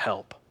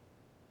help.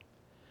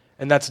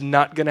 And that's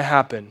not going to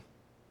happen.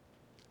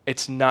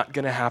 It's not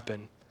going to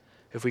happen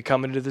if we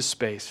come into this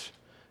space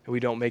and we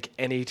don't make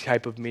any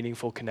type of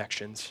meaningful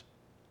connections.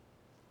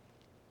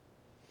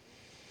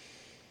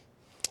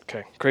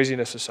 Okay,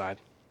 craziness aside.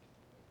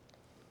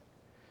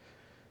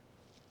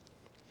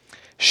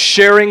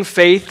 Sharing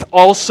faith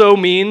also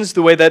means,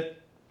 the way that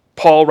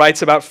Paul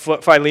writes about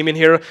Philemon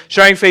here,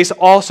 sharing faith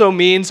also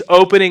means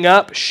opening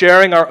up,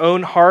 sharing our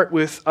own heart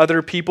with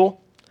other people.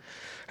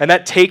 And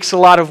that takes a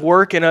lot of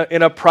work in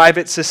a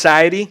private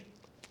society.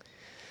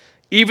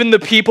 Even the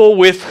people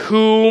with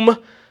whom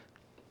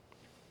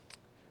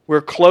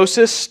we're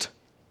closest,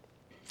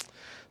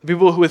 the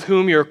people with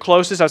whom you're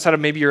closest outside of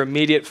maybe your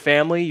immediate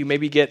family, you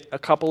maybe get a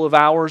couple of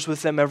hours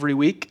with them every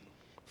week.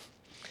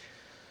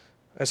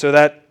 And so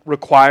that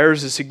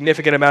requires a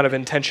significant amount of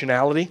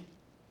intentionality.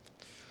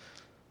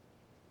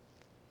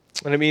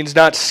 And it means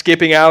not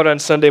skipping out on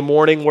Sunday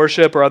morning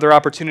worship or other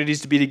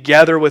opportunities to be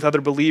together with other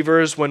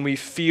believers when we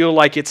feel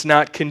like it's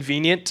not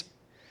convenient.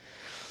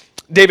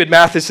 David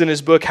Mathis, in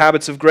his book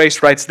Habits of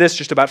Grace, writes this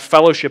just about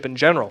fellowship in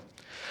general.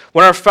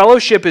 When our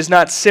fellowship is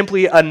not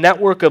simply a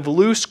network of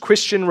loose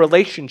Christian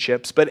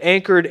relationships, but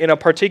anchored in a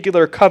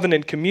particular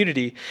covenant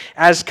community,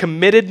 as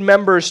committed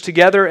members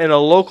together in a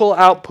local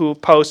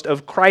outpost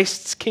of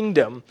Christ's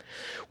kingdom,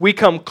 we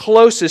come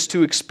closest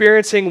to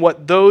experiencing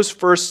what those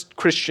first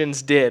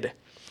Christians did.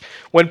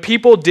 When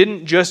people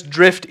didn't just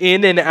drift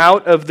in and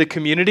out of the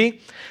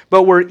community,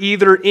 but were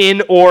either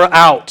in or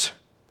out.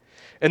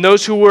 And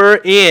those who were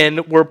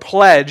in were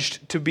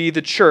pledged to be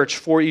the church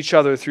for each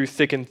other through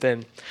thick and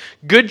thin.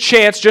 Good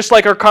chance, just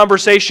like our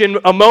conversation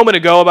a moment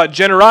ago about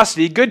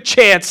generosity, good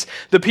chance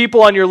the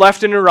people on your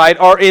left and your right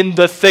are in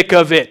the thick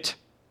of it.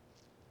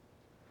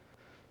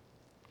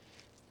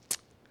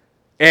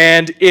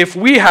 And if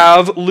we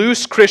have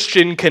loose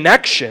Christian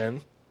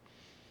connection,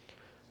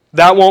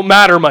 that won't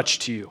matter much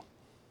to you.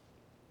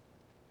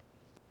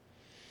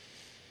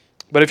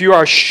 But if you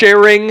are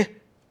sharing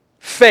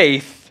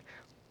faith,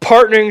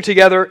 partnering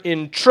together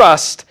in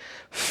trust,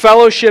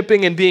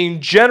 fellowshipping and being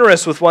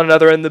generous with one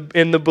another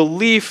in the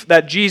belief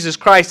that Jesus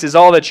Christ is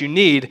all that you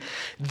need,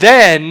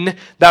 then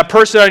that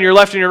person on your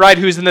left and your right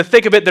who's in the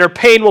thick of it, their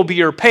pain will be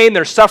your pain,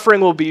 their suffering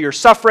will be your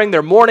suffering,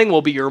 their mourning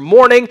will be your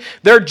mourning,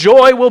 their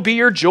joy will be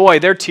your joy,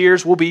 their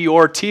tears will be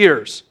your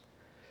tears.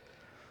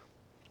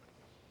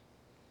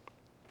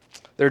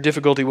 Their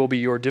difficulty will be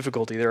your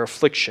difficulty, their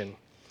affliction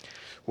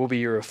will be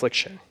your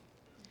affliction.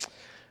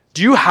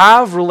 Do you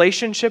have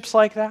relationships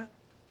like that?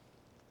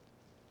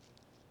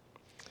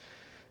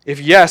 If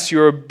yes,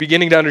 you're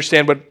beginning to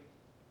understand what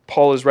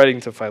Paul is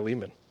writing to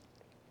Philemon.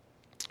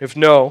 If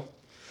no,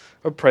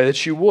 I pray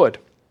that you would.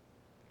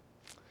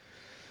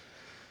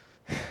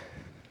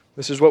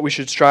 This is what we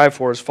should strive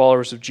for as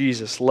followers of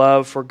Jesus,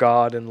 love for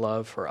God and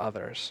love for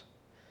others.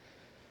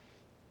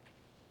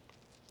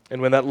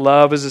 And when that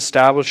love is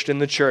established in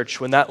the church,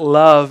 when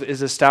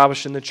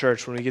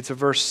we get to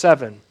verse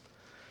 7,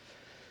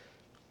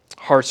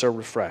 hearts are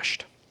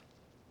refreshed.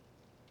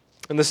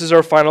 And this is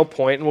our final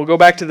point, and we'll go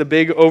back to the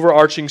big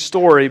overarching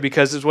story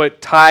because it's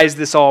what ties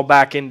this all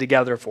back in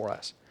together for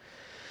us.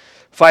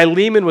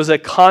 Philemon was a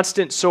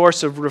constant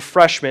source of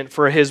refreshment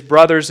for his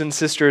brothers and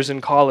sisters in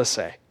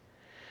Colossae.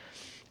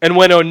 And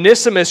when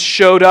Onesimus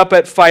showed up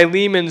at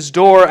Philemon's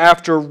door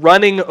after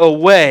running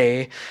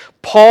away,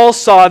 Paul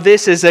saw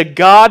this as a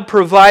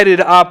God-provided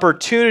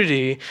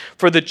opportunity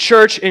for the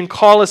church in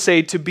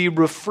Colossae to be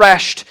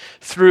refreshed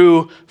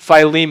through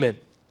Philemon.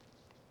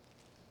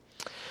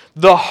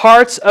 The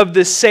hearts of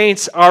the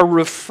saints are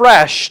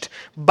refreshed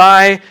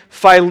by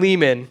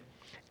Philemon.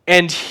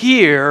 And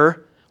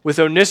here, with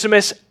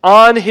Onesimus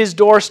on his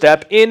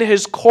doorstep, in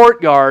his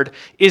courtyard,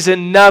 is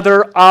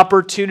another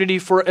opportunity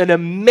for an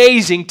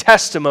amazing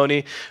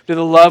testimony to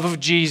the love of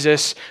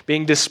Jesus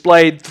being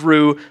displayed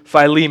through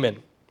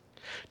Philemon.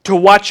 To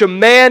watch a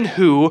man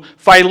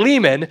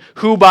Philemon,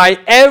 who by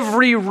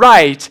every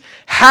right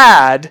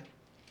had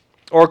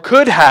or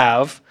could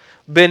have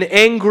been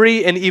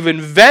angry and even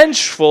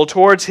vengeful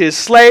towards his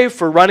slave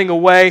for running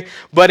away,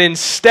 but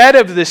instead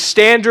of the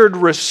standard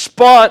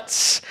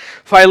response,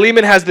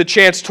 Philemon has the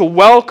chance to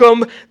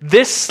welcome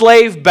this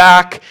slave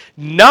back,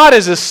 not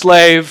as a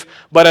slave,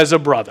 but as a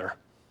brother.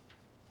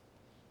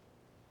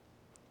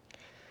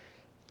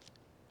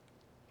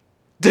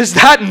 Does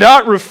that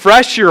not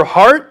refresh your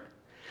heart?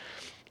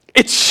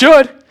 It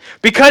should.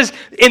 Because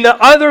in the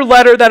other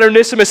letter that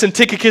Onesimus and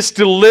Tychicus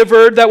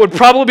delivered that would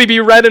probably be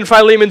read in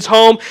Philemon's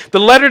home, the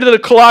letter to the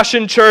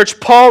Colossian church,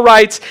 Paul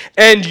writes,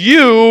 "And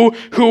you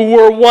who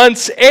were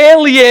once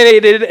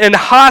alienated and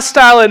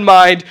hostile in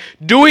mind,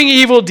 doing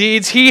evil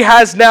deeds, he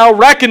has now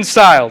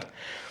reconciled."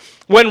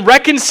 When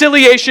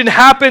reconciliation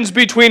happens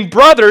between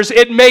brothers,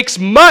 it makes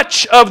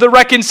much of the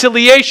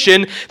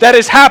reconciliation that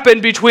has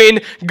happened between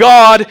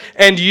God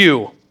and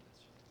you.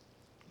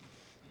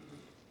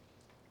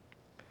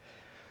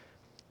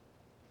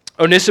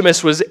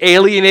 Onesimus was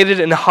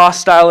alienated and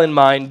hostile in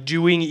mind,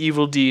 doing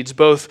evil deeds,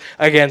 both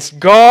against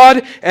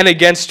God and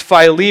against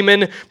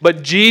Philemon.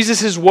 But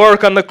Jesus'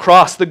 work on the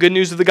cross, the good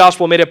news of the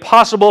gospel, made it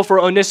possible for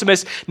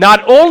Onesimus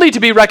not only to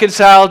be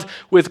reconciled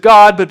with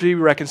God, but to be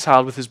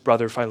reconciled with his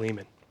brother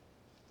Philemon.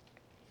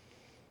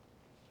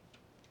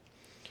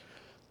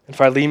 And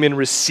Philemon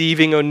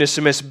receiving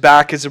Onesimus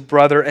back as a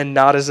brother and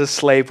not as a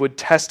slave would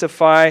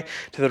testify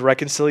to the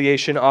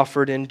reconciliation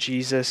offered in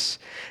Jesus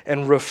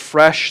and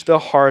refresh the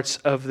hearts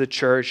of the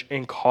church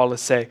in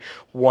Colossae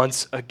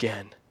once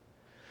again.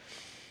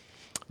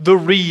 The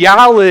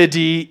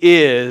reality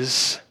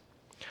is,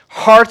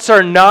 hearts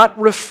are not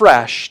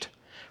refreshed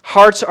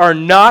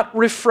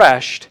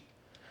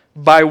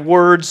by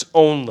words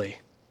only.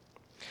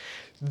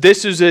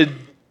 This is a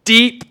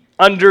deep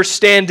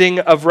understanding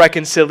of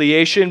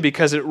reconciliation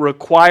because it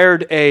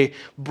required a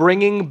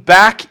bringing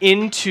back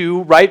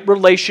into right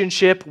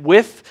relationship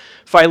with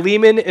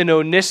Philemon and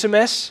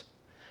Onesimus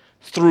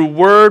through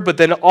word, but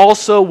then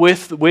also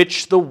with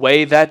which the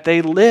way that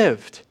they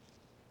lived.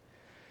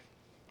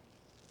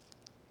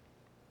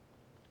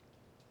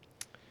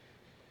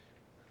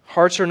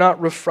 Hearts are not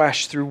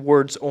refreshed through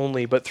words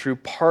only, but through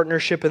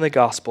partnership in the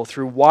gospel,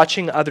 through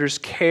watching others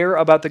care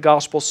about the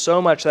gospel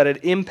so much that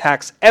it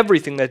impacts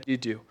everything that you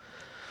do.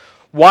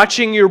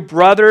 Watching your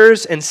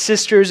brothers and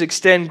sisters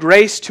extend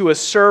grace to a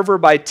server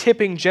by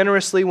tipping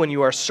generously when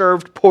you are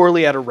served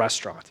poorly at a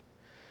restaurant.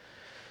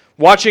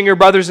 Watching your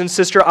brothers and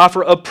sisters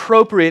offer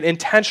appropriate,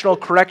 intentional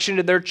correction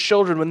to their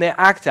children when they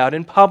act out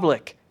in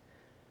public.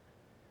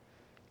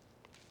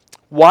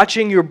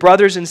 Watching your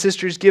brothers and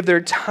sisters give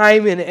their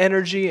time and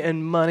energy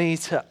and money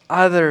to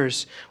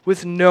others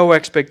with no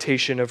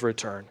expectation of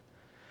return.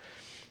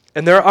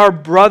 And there are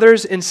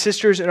brothers and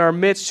sisters in our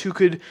midst who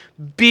could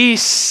be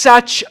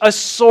such a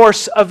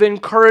source of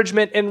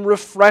encouragement and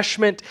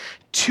refreshment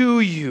to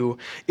you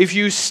if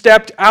you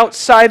stepped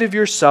outside of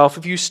yourself,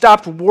 if you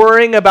stopped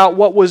worrying about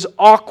what was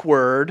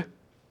awkward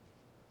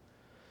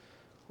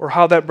or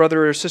how that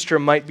brother or sister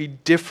might be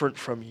different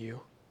from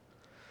you.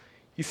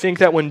 You think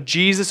that when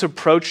Jesus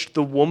approached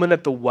the woman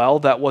at the well,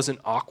 that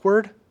wasn't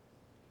awkward?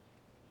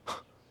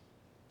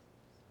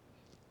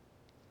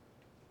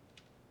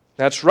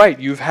 That's right.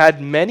 You've had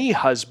many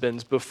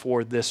husbands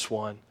before this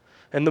one.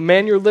 And the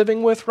man you're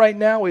living with right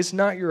now is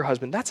not your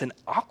husband. That's an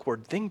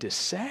awkward thing to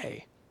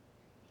say.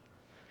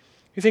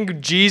 You think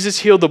Jesus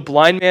healed the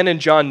blind man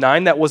in John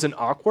 9? That wasn't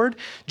awkward.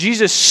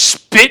 Jesus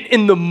spit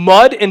in the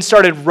mud and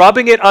started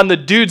rubbing it on the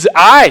dude's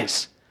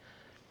eyes.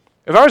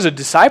 If I was a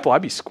disciple,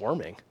 I'd be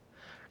squirming.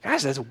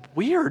 Guys, that's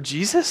weird,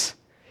 Jesus.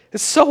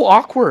 It's so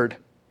awkward.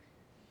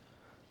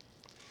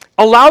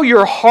 Allow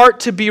your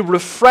heart to be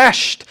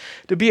refreshed,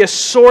 to be a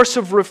source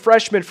of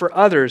refreshment for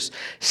others.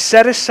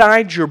 Set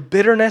aside your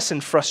bitterness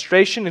and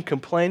frustration and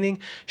complaining.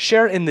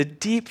 Share in the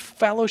deep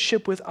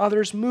fellowship with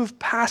others. Move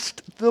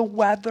past the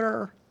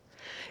weather.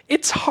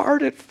 It's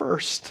hard at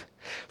first.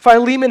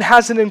 Philemon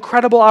has an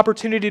incredible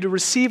opportunity to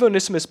receive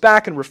Onesimus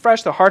back and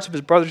refresh the hearts of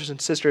his brothers and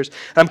sisters.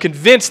 I'm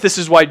convinced this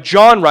is why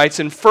John writes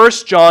in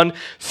 1 John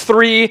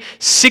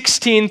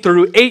 3:16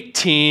 through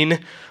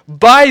 18,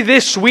 "By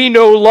this we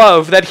know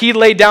love, that he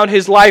laid down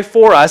his life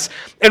for us,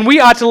 and we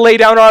ought to lay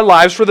down our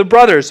lives for the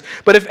brothers.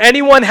 But if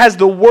anyone has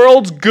the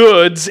world's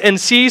goods and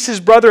sees his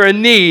brother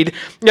in need,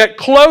 yet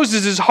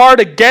closes his heart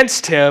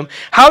against him,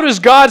 how does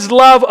God's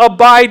love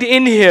abide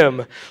in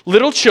him?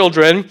 Little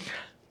children,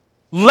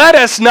 let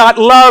us not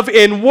love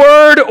in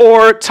word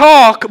or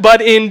talk,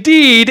 but in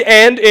deed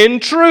and in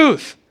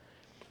truth."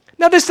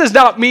 Now, this does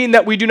not mean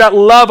that we do not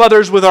love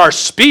others with our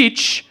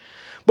speech.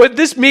 What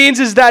this means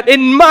is that it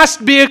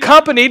must be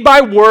accompanied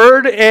by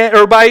word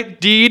or by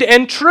deed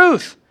and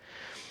truth.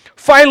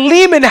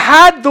 Philemon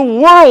had the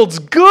world's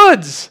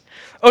goods.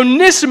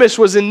 Onesimus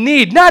was in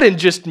need, not in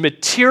just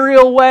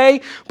material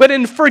way, but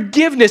in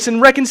forgiveness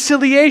and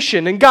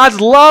reconciliation. And God's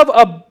love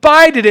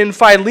abided in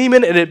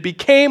Philemon, and it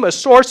became a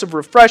source of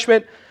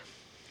refreshment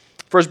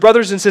for his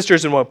brothers and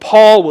sisters. And what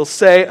Paul will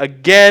say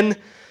again,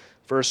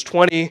 verse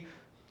 20,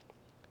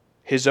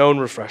 his own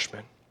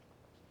refreshment.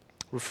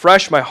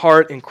 Refresh my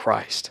heart in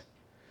Christ.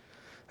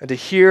 And to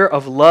hear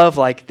of love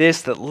like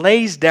this that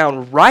lays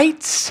down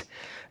rights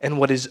and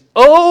what is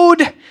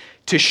owed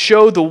to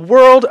show the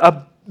world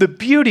the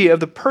beauty of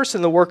the person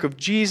and the work of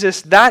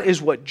Jesus, that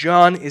is what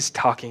John is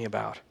talking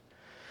about.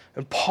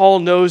 And Paul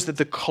knows that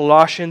the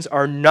Colossians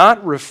are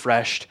not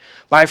refreshed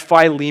by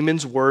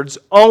Philemon's words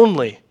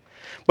only,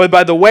 but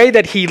by the way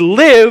that he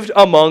lived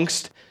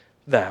amongst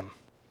them.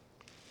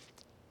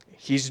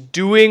 He's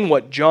doing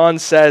what John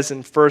says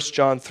in 1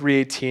 John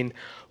 3:18,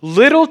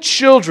 "Little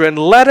children,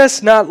 let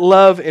us not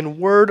love in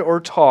word or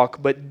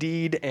talk, but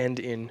deed and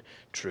in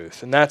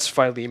truth." And that's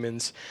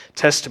Philemon's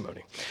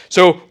testimony.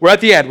 So we're at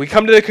the end. We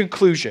come to the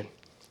conclusion.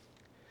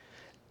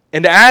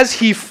 And as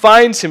he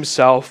finds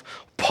himself,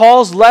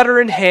 Paul's letter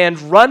in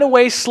hand,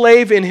 runaway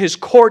slave in his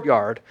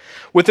courtyard,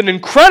 with an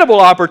incredible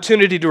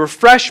opportunity to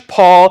refresh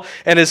Paul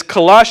and his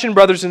Colossian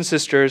brothers and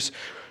sisters,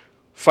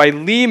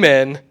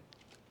 Philemon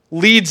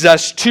leads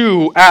us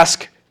to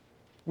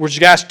we're just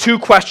going to ask two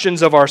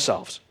questions of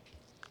ourselves.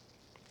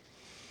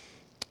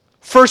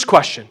 First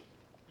question,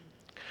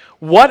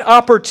 what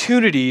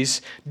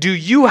opportunities do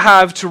you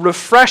have to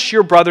refresh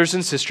your brothers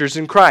and sisters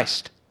in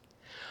Christ?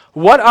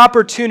 What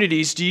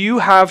opportunities do you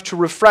have to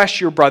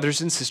refresh your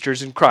brothers and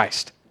sisters in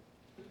Christ?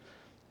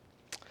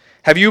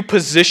 Have you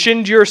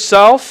positioned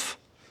yourself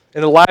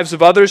in the lives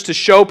of others to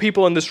show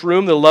people in this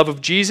room the love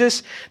of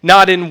Jesus,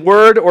 not in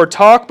word or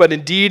talk, but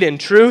in deed and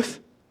truth?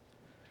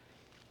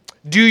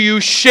 Do you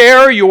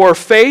share your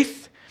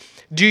faith?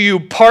 Do you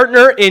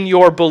partner in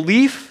your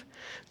belief?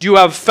 Do you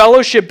have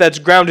fellowship that's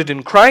grounded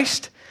in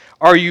Christ?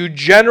 Are you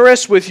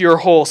generous with your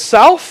whole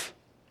self?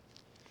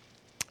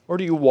 Or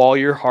do you wall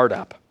your heart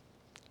up?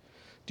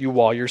 Do you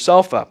wall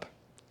yourself up?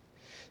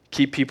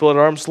 Keep people at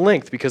arm's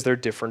length because they're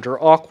different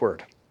or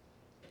awkward?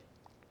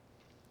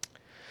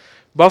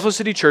 Buffalo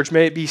City Church,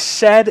 may it be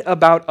said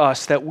about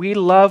us that we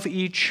love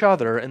each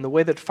other in the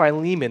way that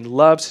Philemon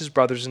loves his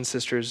brothers and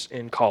sisters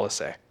in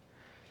Colossae.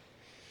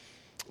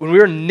 When we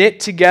are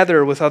knit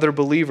together with other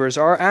believers,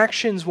 our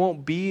actions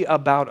won't be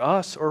about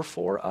us or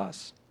for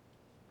us.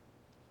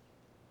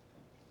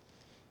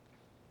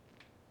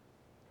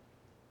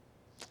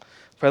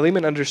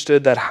 Philemon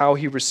understood that how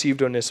he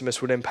received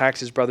Onesimus would impact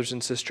his brothers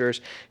and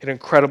sisters, an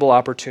incredible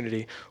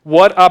opportunity.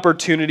 What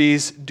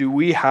opportunities do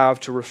we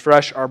have to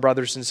refresh our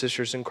brothers and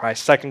sisters in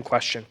Christ? Second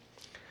question.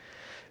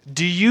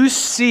 Do you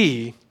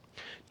see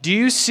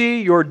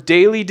your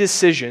daily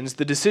decisions,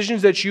 the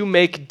decisions that you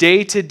make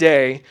day to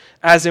day,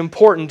 as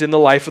important in the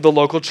life of the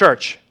local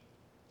church?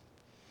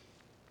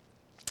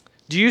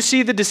 Do you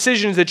see the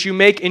decisions that you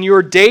make in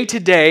your day to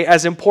day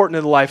as important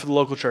in the life of the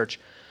local church?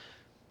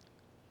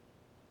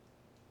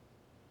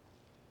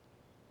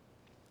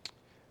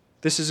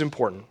 This is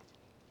important.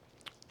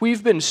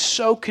 We've been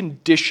so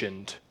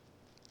conditioned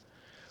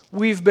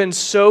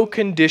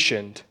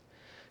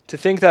to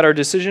think that our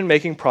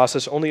decision-making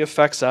process only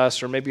affects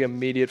us or maybe an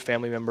immediate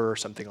family member or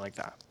something like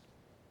that.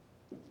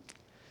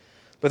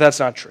 But that's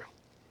not true.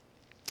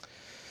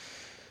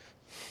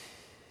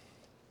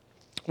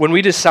 When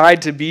we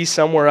decide to be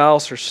somewhere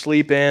else or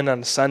sleep in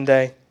on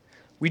Sunday,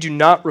 we do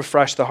not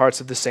refresh the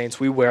hearts of the saints.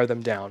 We wear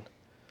them down.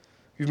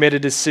 We've made a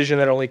decision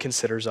that only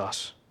considers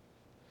us.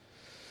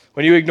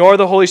 When you ignore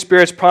the Holy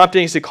Spirit's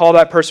promptings to call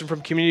that person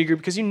from community group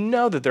because you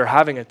know that they're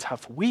having a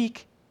tough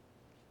week.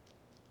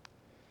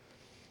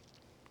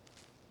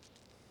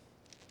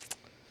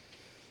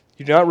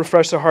 You do not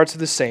refresh the hearts of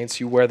the saints,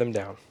 you wear them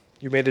down.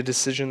 You made a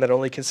decision that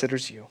only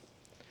considers you.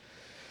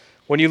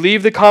 When you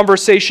leave the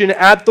conversation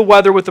at the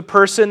weather with the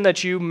person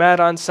that you met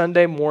on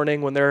Sunday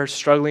morning when they're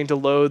struggling to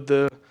load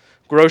the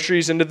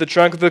groceries into the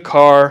trunk of the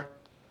car,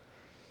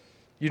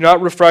 you do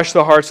not refresh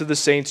the hearts of the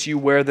saints, you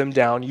wear them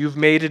down. You've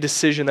made a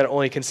decision that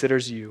only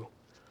considers you.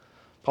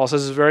 Paul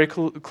says this very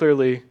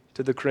clearly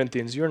to the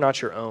Corinthians, you are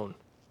not your own.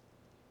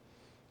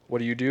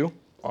 What do?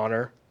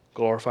 Honor,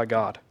 glorify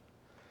God.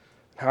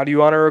 How do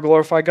you honor or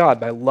glorify God?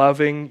 By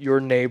loving your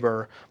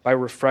neighbor, by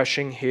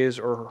refreshing his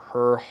or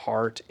her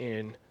heart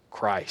in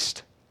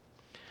Christ.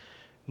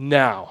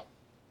 Now,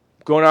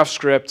 going off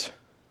script,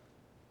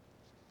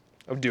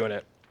 I'm doing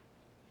it.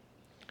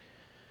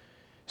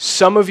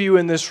 Some of you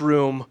in this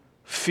room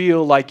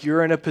feel like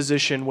you're in a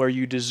position where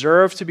you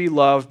deserve to be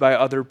loved by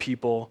other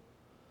people,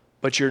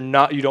 but you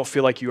don't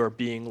feel like you are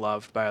being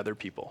loved by other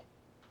people.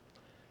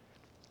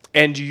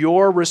 And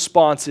your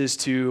response is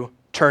to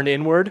turn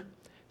inward,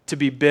 to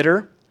be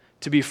bitter,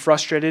 to be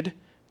frustrated,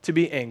 to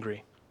be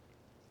angry.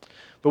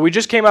 But we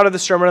just came out of the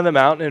Sermon on the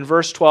Mount, and in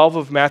verse 12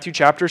 of Matthew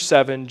chapter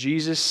 7,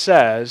 Jesus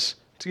says,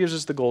 he gives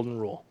us the golden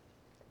rule.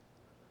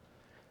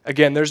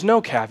 Again, there's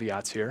no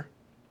caveats here.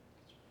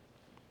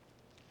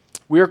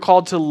 We are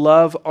called to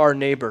love our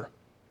neighbor.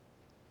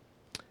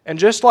 And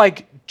just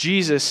like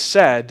Jesus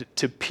said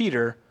to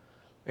Peter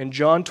in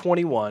John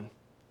 21,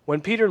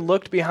 when Peter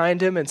looked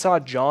behind him and saw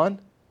John,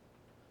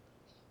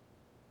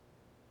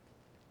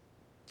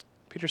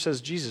 Peter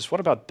says, Jesus, what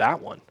about that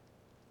one?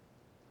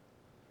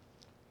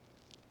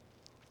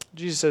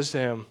 Jesus says to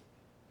him,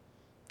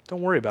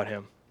 don't worry about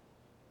him.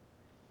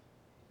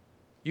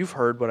 You've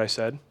heard what I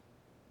said.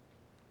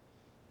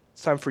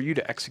 It's time for you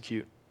to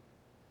execute.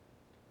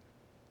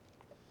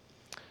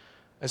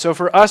 And so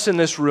for us in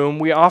this room,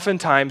 we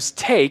oftentimes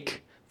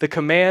take the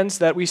commands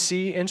that we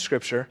see in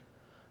Scripture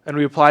and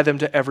we apply them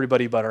to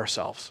everybody but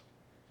ourselves.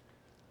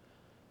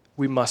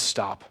 We must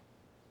stop.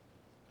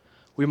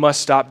 We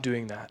must stop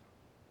doing that.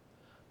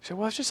 You say,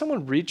 well, if just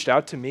someone reached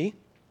out to me,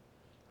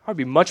 I'd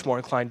be much more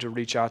inclined to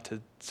reach out to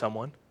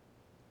someone.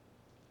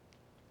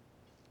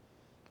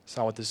 It's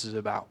not what this is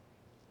about.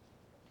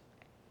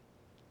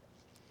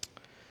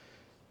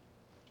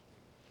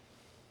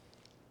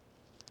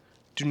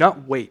 Do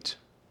not wait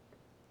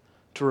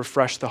to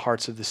refresh the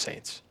hearts of the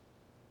saints.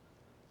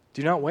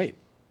 Do not wait.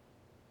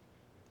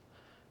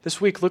 This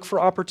week, look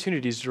for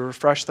opportunities to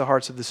refresh the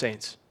hearts of the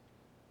saints.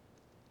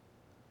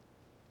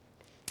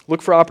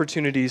 Look for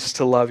opportunities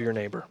to love your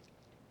neighbor.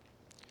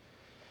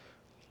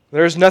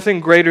 There is nothing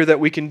greater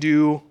that we can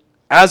do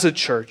as a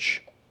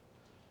church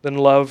than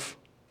love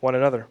one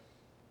another.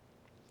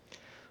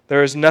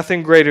 There is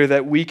nothing greater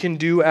that we can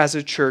do as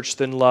a church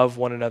than love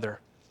one another.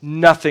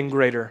 Nothing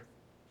greater.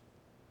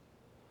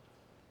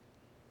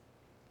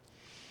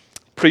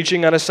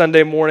 Preaching on a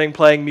Sunday morning,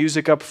 playing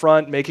music up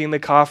front, making the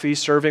coffee,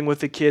 serving with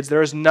the kids.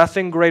 There is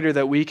nothing greater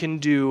that we can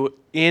do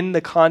in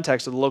the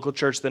context of the local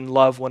church than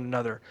love one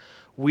another.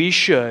 We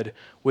should,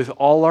 with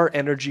all our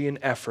energy and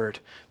effort,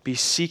 be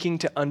seeking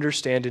to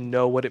understand and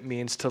know what it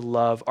means to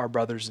love our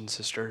brothers and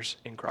sisters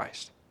in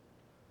Christ.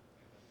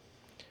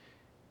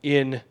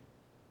 In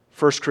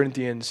 1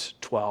 Corinthians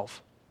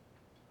 12,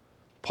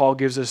 Paul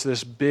gives us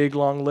this big,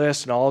 long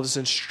list and all of this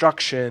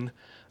instruction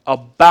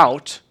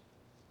about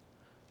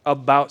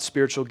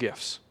spiritual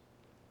gifts.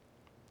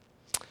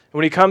 And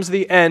when he comes to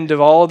the end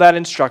of all of that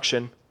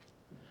instruction,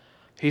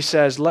 he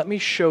says, let me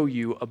show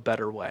you a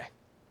better way.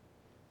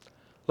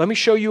 Let me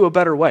show you a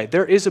better way.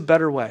 There is a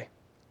better way.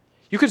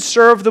 You can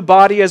serve the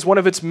body as one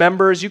of its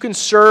members. You can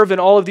serve in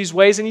all of these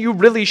ways, and you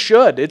really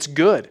should. It's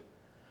good.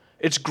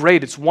 It's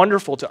great. It's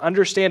wonderful to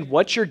understand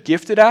what you're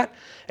gifted at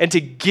and to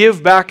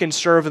give back and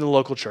serve in the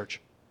local church.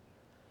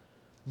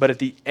 But at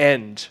the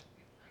end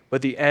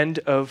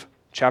of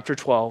chapter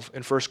 12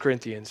 in 1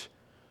 Corinthians,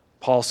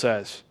 Paul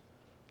says,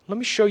 let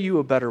me show you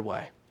a better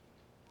way.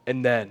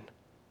 And then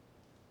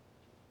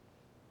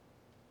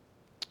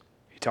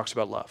he talks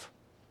about love.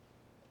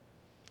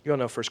 You all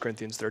know 1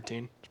 Corinthians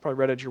 13. It's probably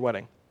read at your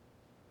wedding.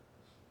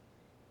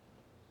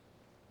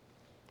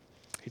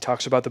 He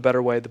talks about the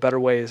better way. The better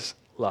way is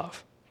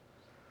love.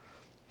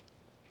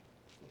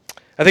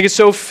 I think it's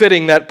so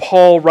fitting that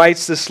Paul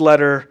writes this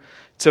letter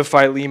to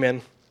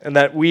Philemon and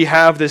that we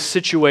have this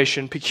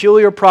situation,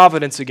 peculiar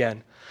providence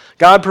again.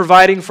 God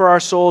providing for our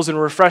souls and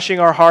refreshing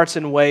our hearts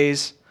in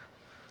ways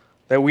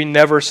that we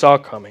never saw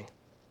coming.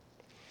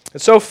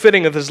 It's so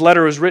fitting that this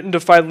letter was written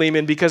to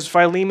Philemon because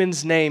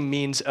Philemon's name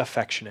means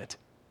affectionate.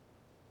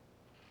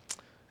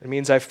 It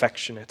means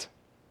affectionate.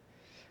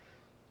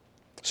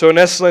 So in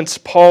essence,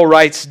 Paul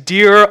writes,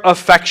 Dear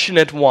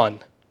affectionate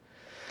one,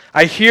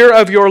 I hear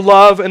of your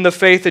love and the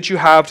faith that you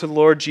have to the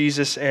Lord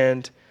Jesus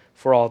and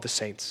for all the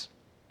saints.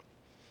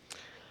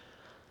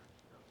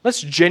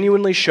 Let's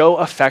genuinely show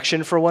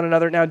affection for one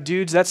another. Now,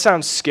 dudes, that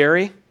sounds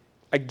scary.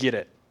 I get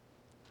it.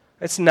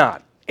 It's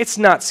not. It's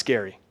not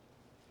scary.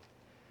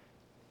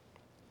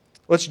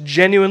 Let's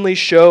genuinely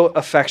show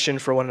affection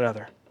for one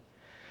another.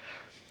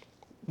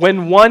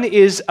 When one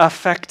is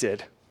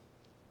affected,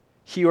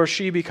 he or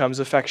she becomes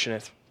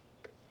affectionate.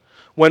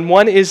 When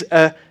one is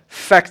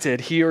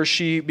affected, he or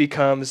she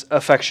becomes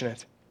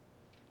affectionate.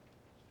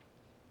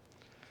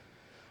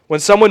 When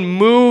someone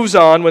moves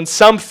on, when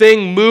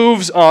something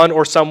moves on,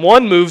 or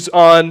someone moves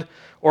on,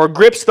 or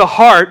grips the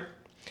heart,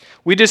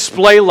 we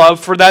display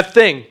love for that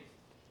thing.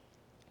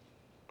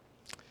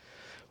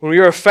 When we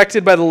are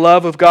affected by the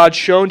love of God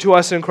shown to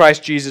us in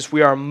Christ Jesus,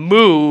 we are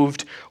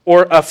moved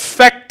or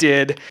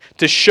affected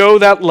to show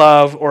that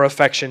love or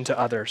affection to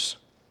others.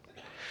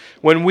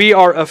 When we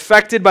are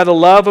affected by the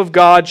love of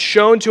God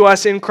shown to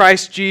us in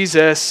Christ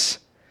Jesus,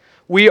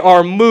 we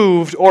are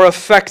moved or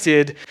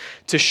affected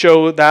to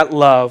show that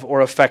love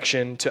or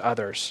affection to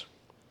others.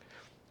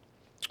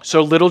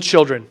 So little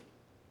children,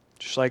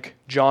 just like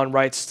John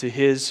writes to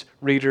his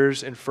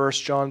readers in 1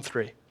 John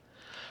 3,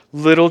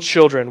 little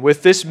children,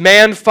 with this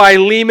man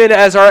Philemon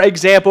as our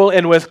example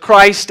and with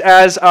Christ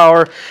as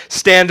our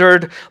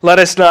standard, let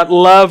us not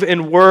love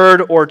in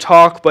word or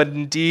talk, but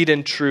in deed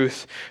and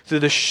truth,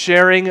 through the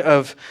sharing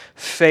of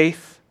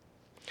faith,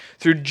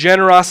 through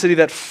generosity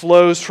that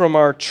flows from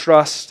our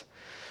trust,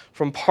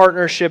 from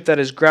partnership that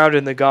is grounded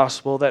in the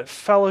gospel, that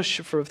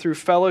fellowship through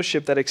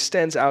fellowship that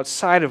extends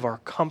outside of our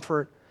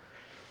comfort,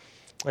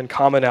 and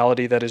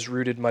commonality that is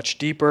rooted much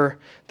deeper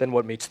than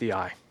what meets the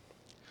eye.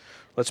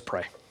 Let's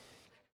pray.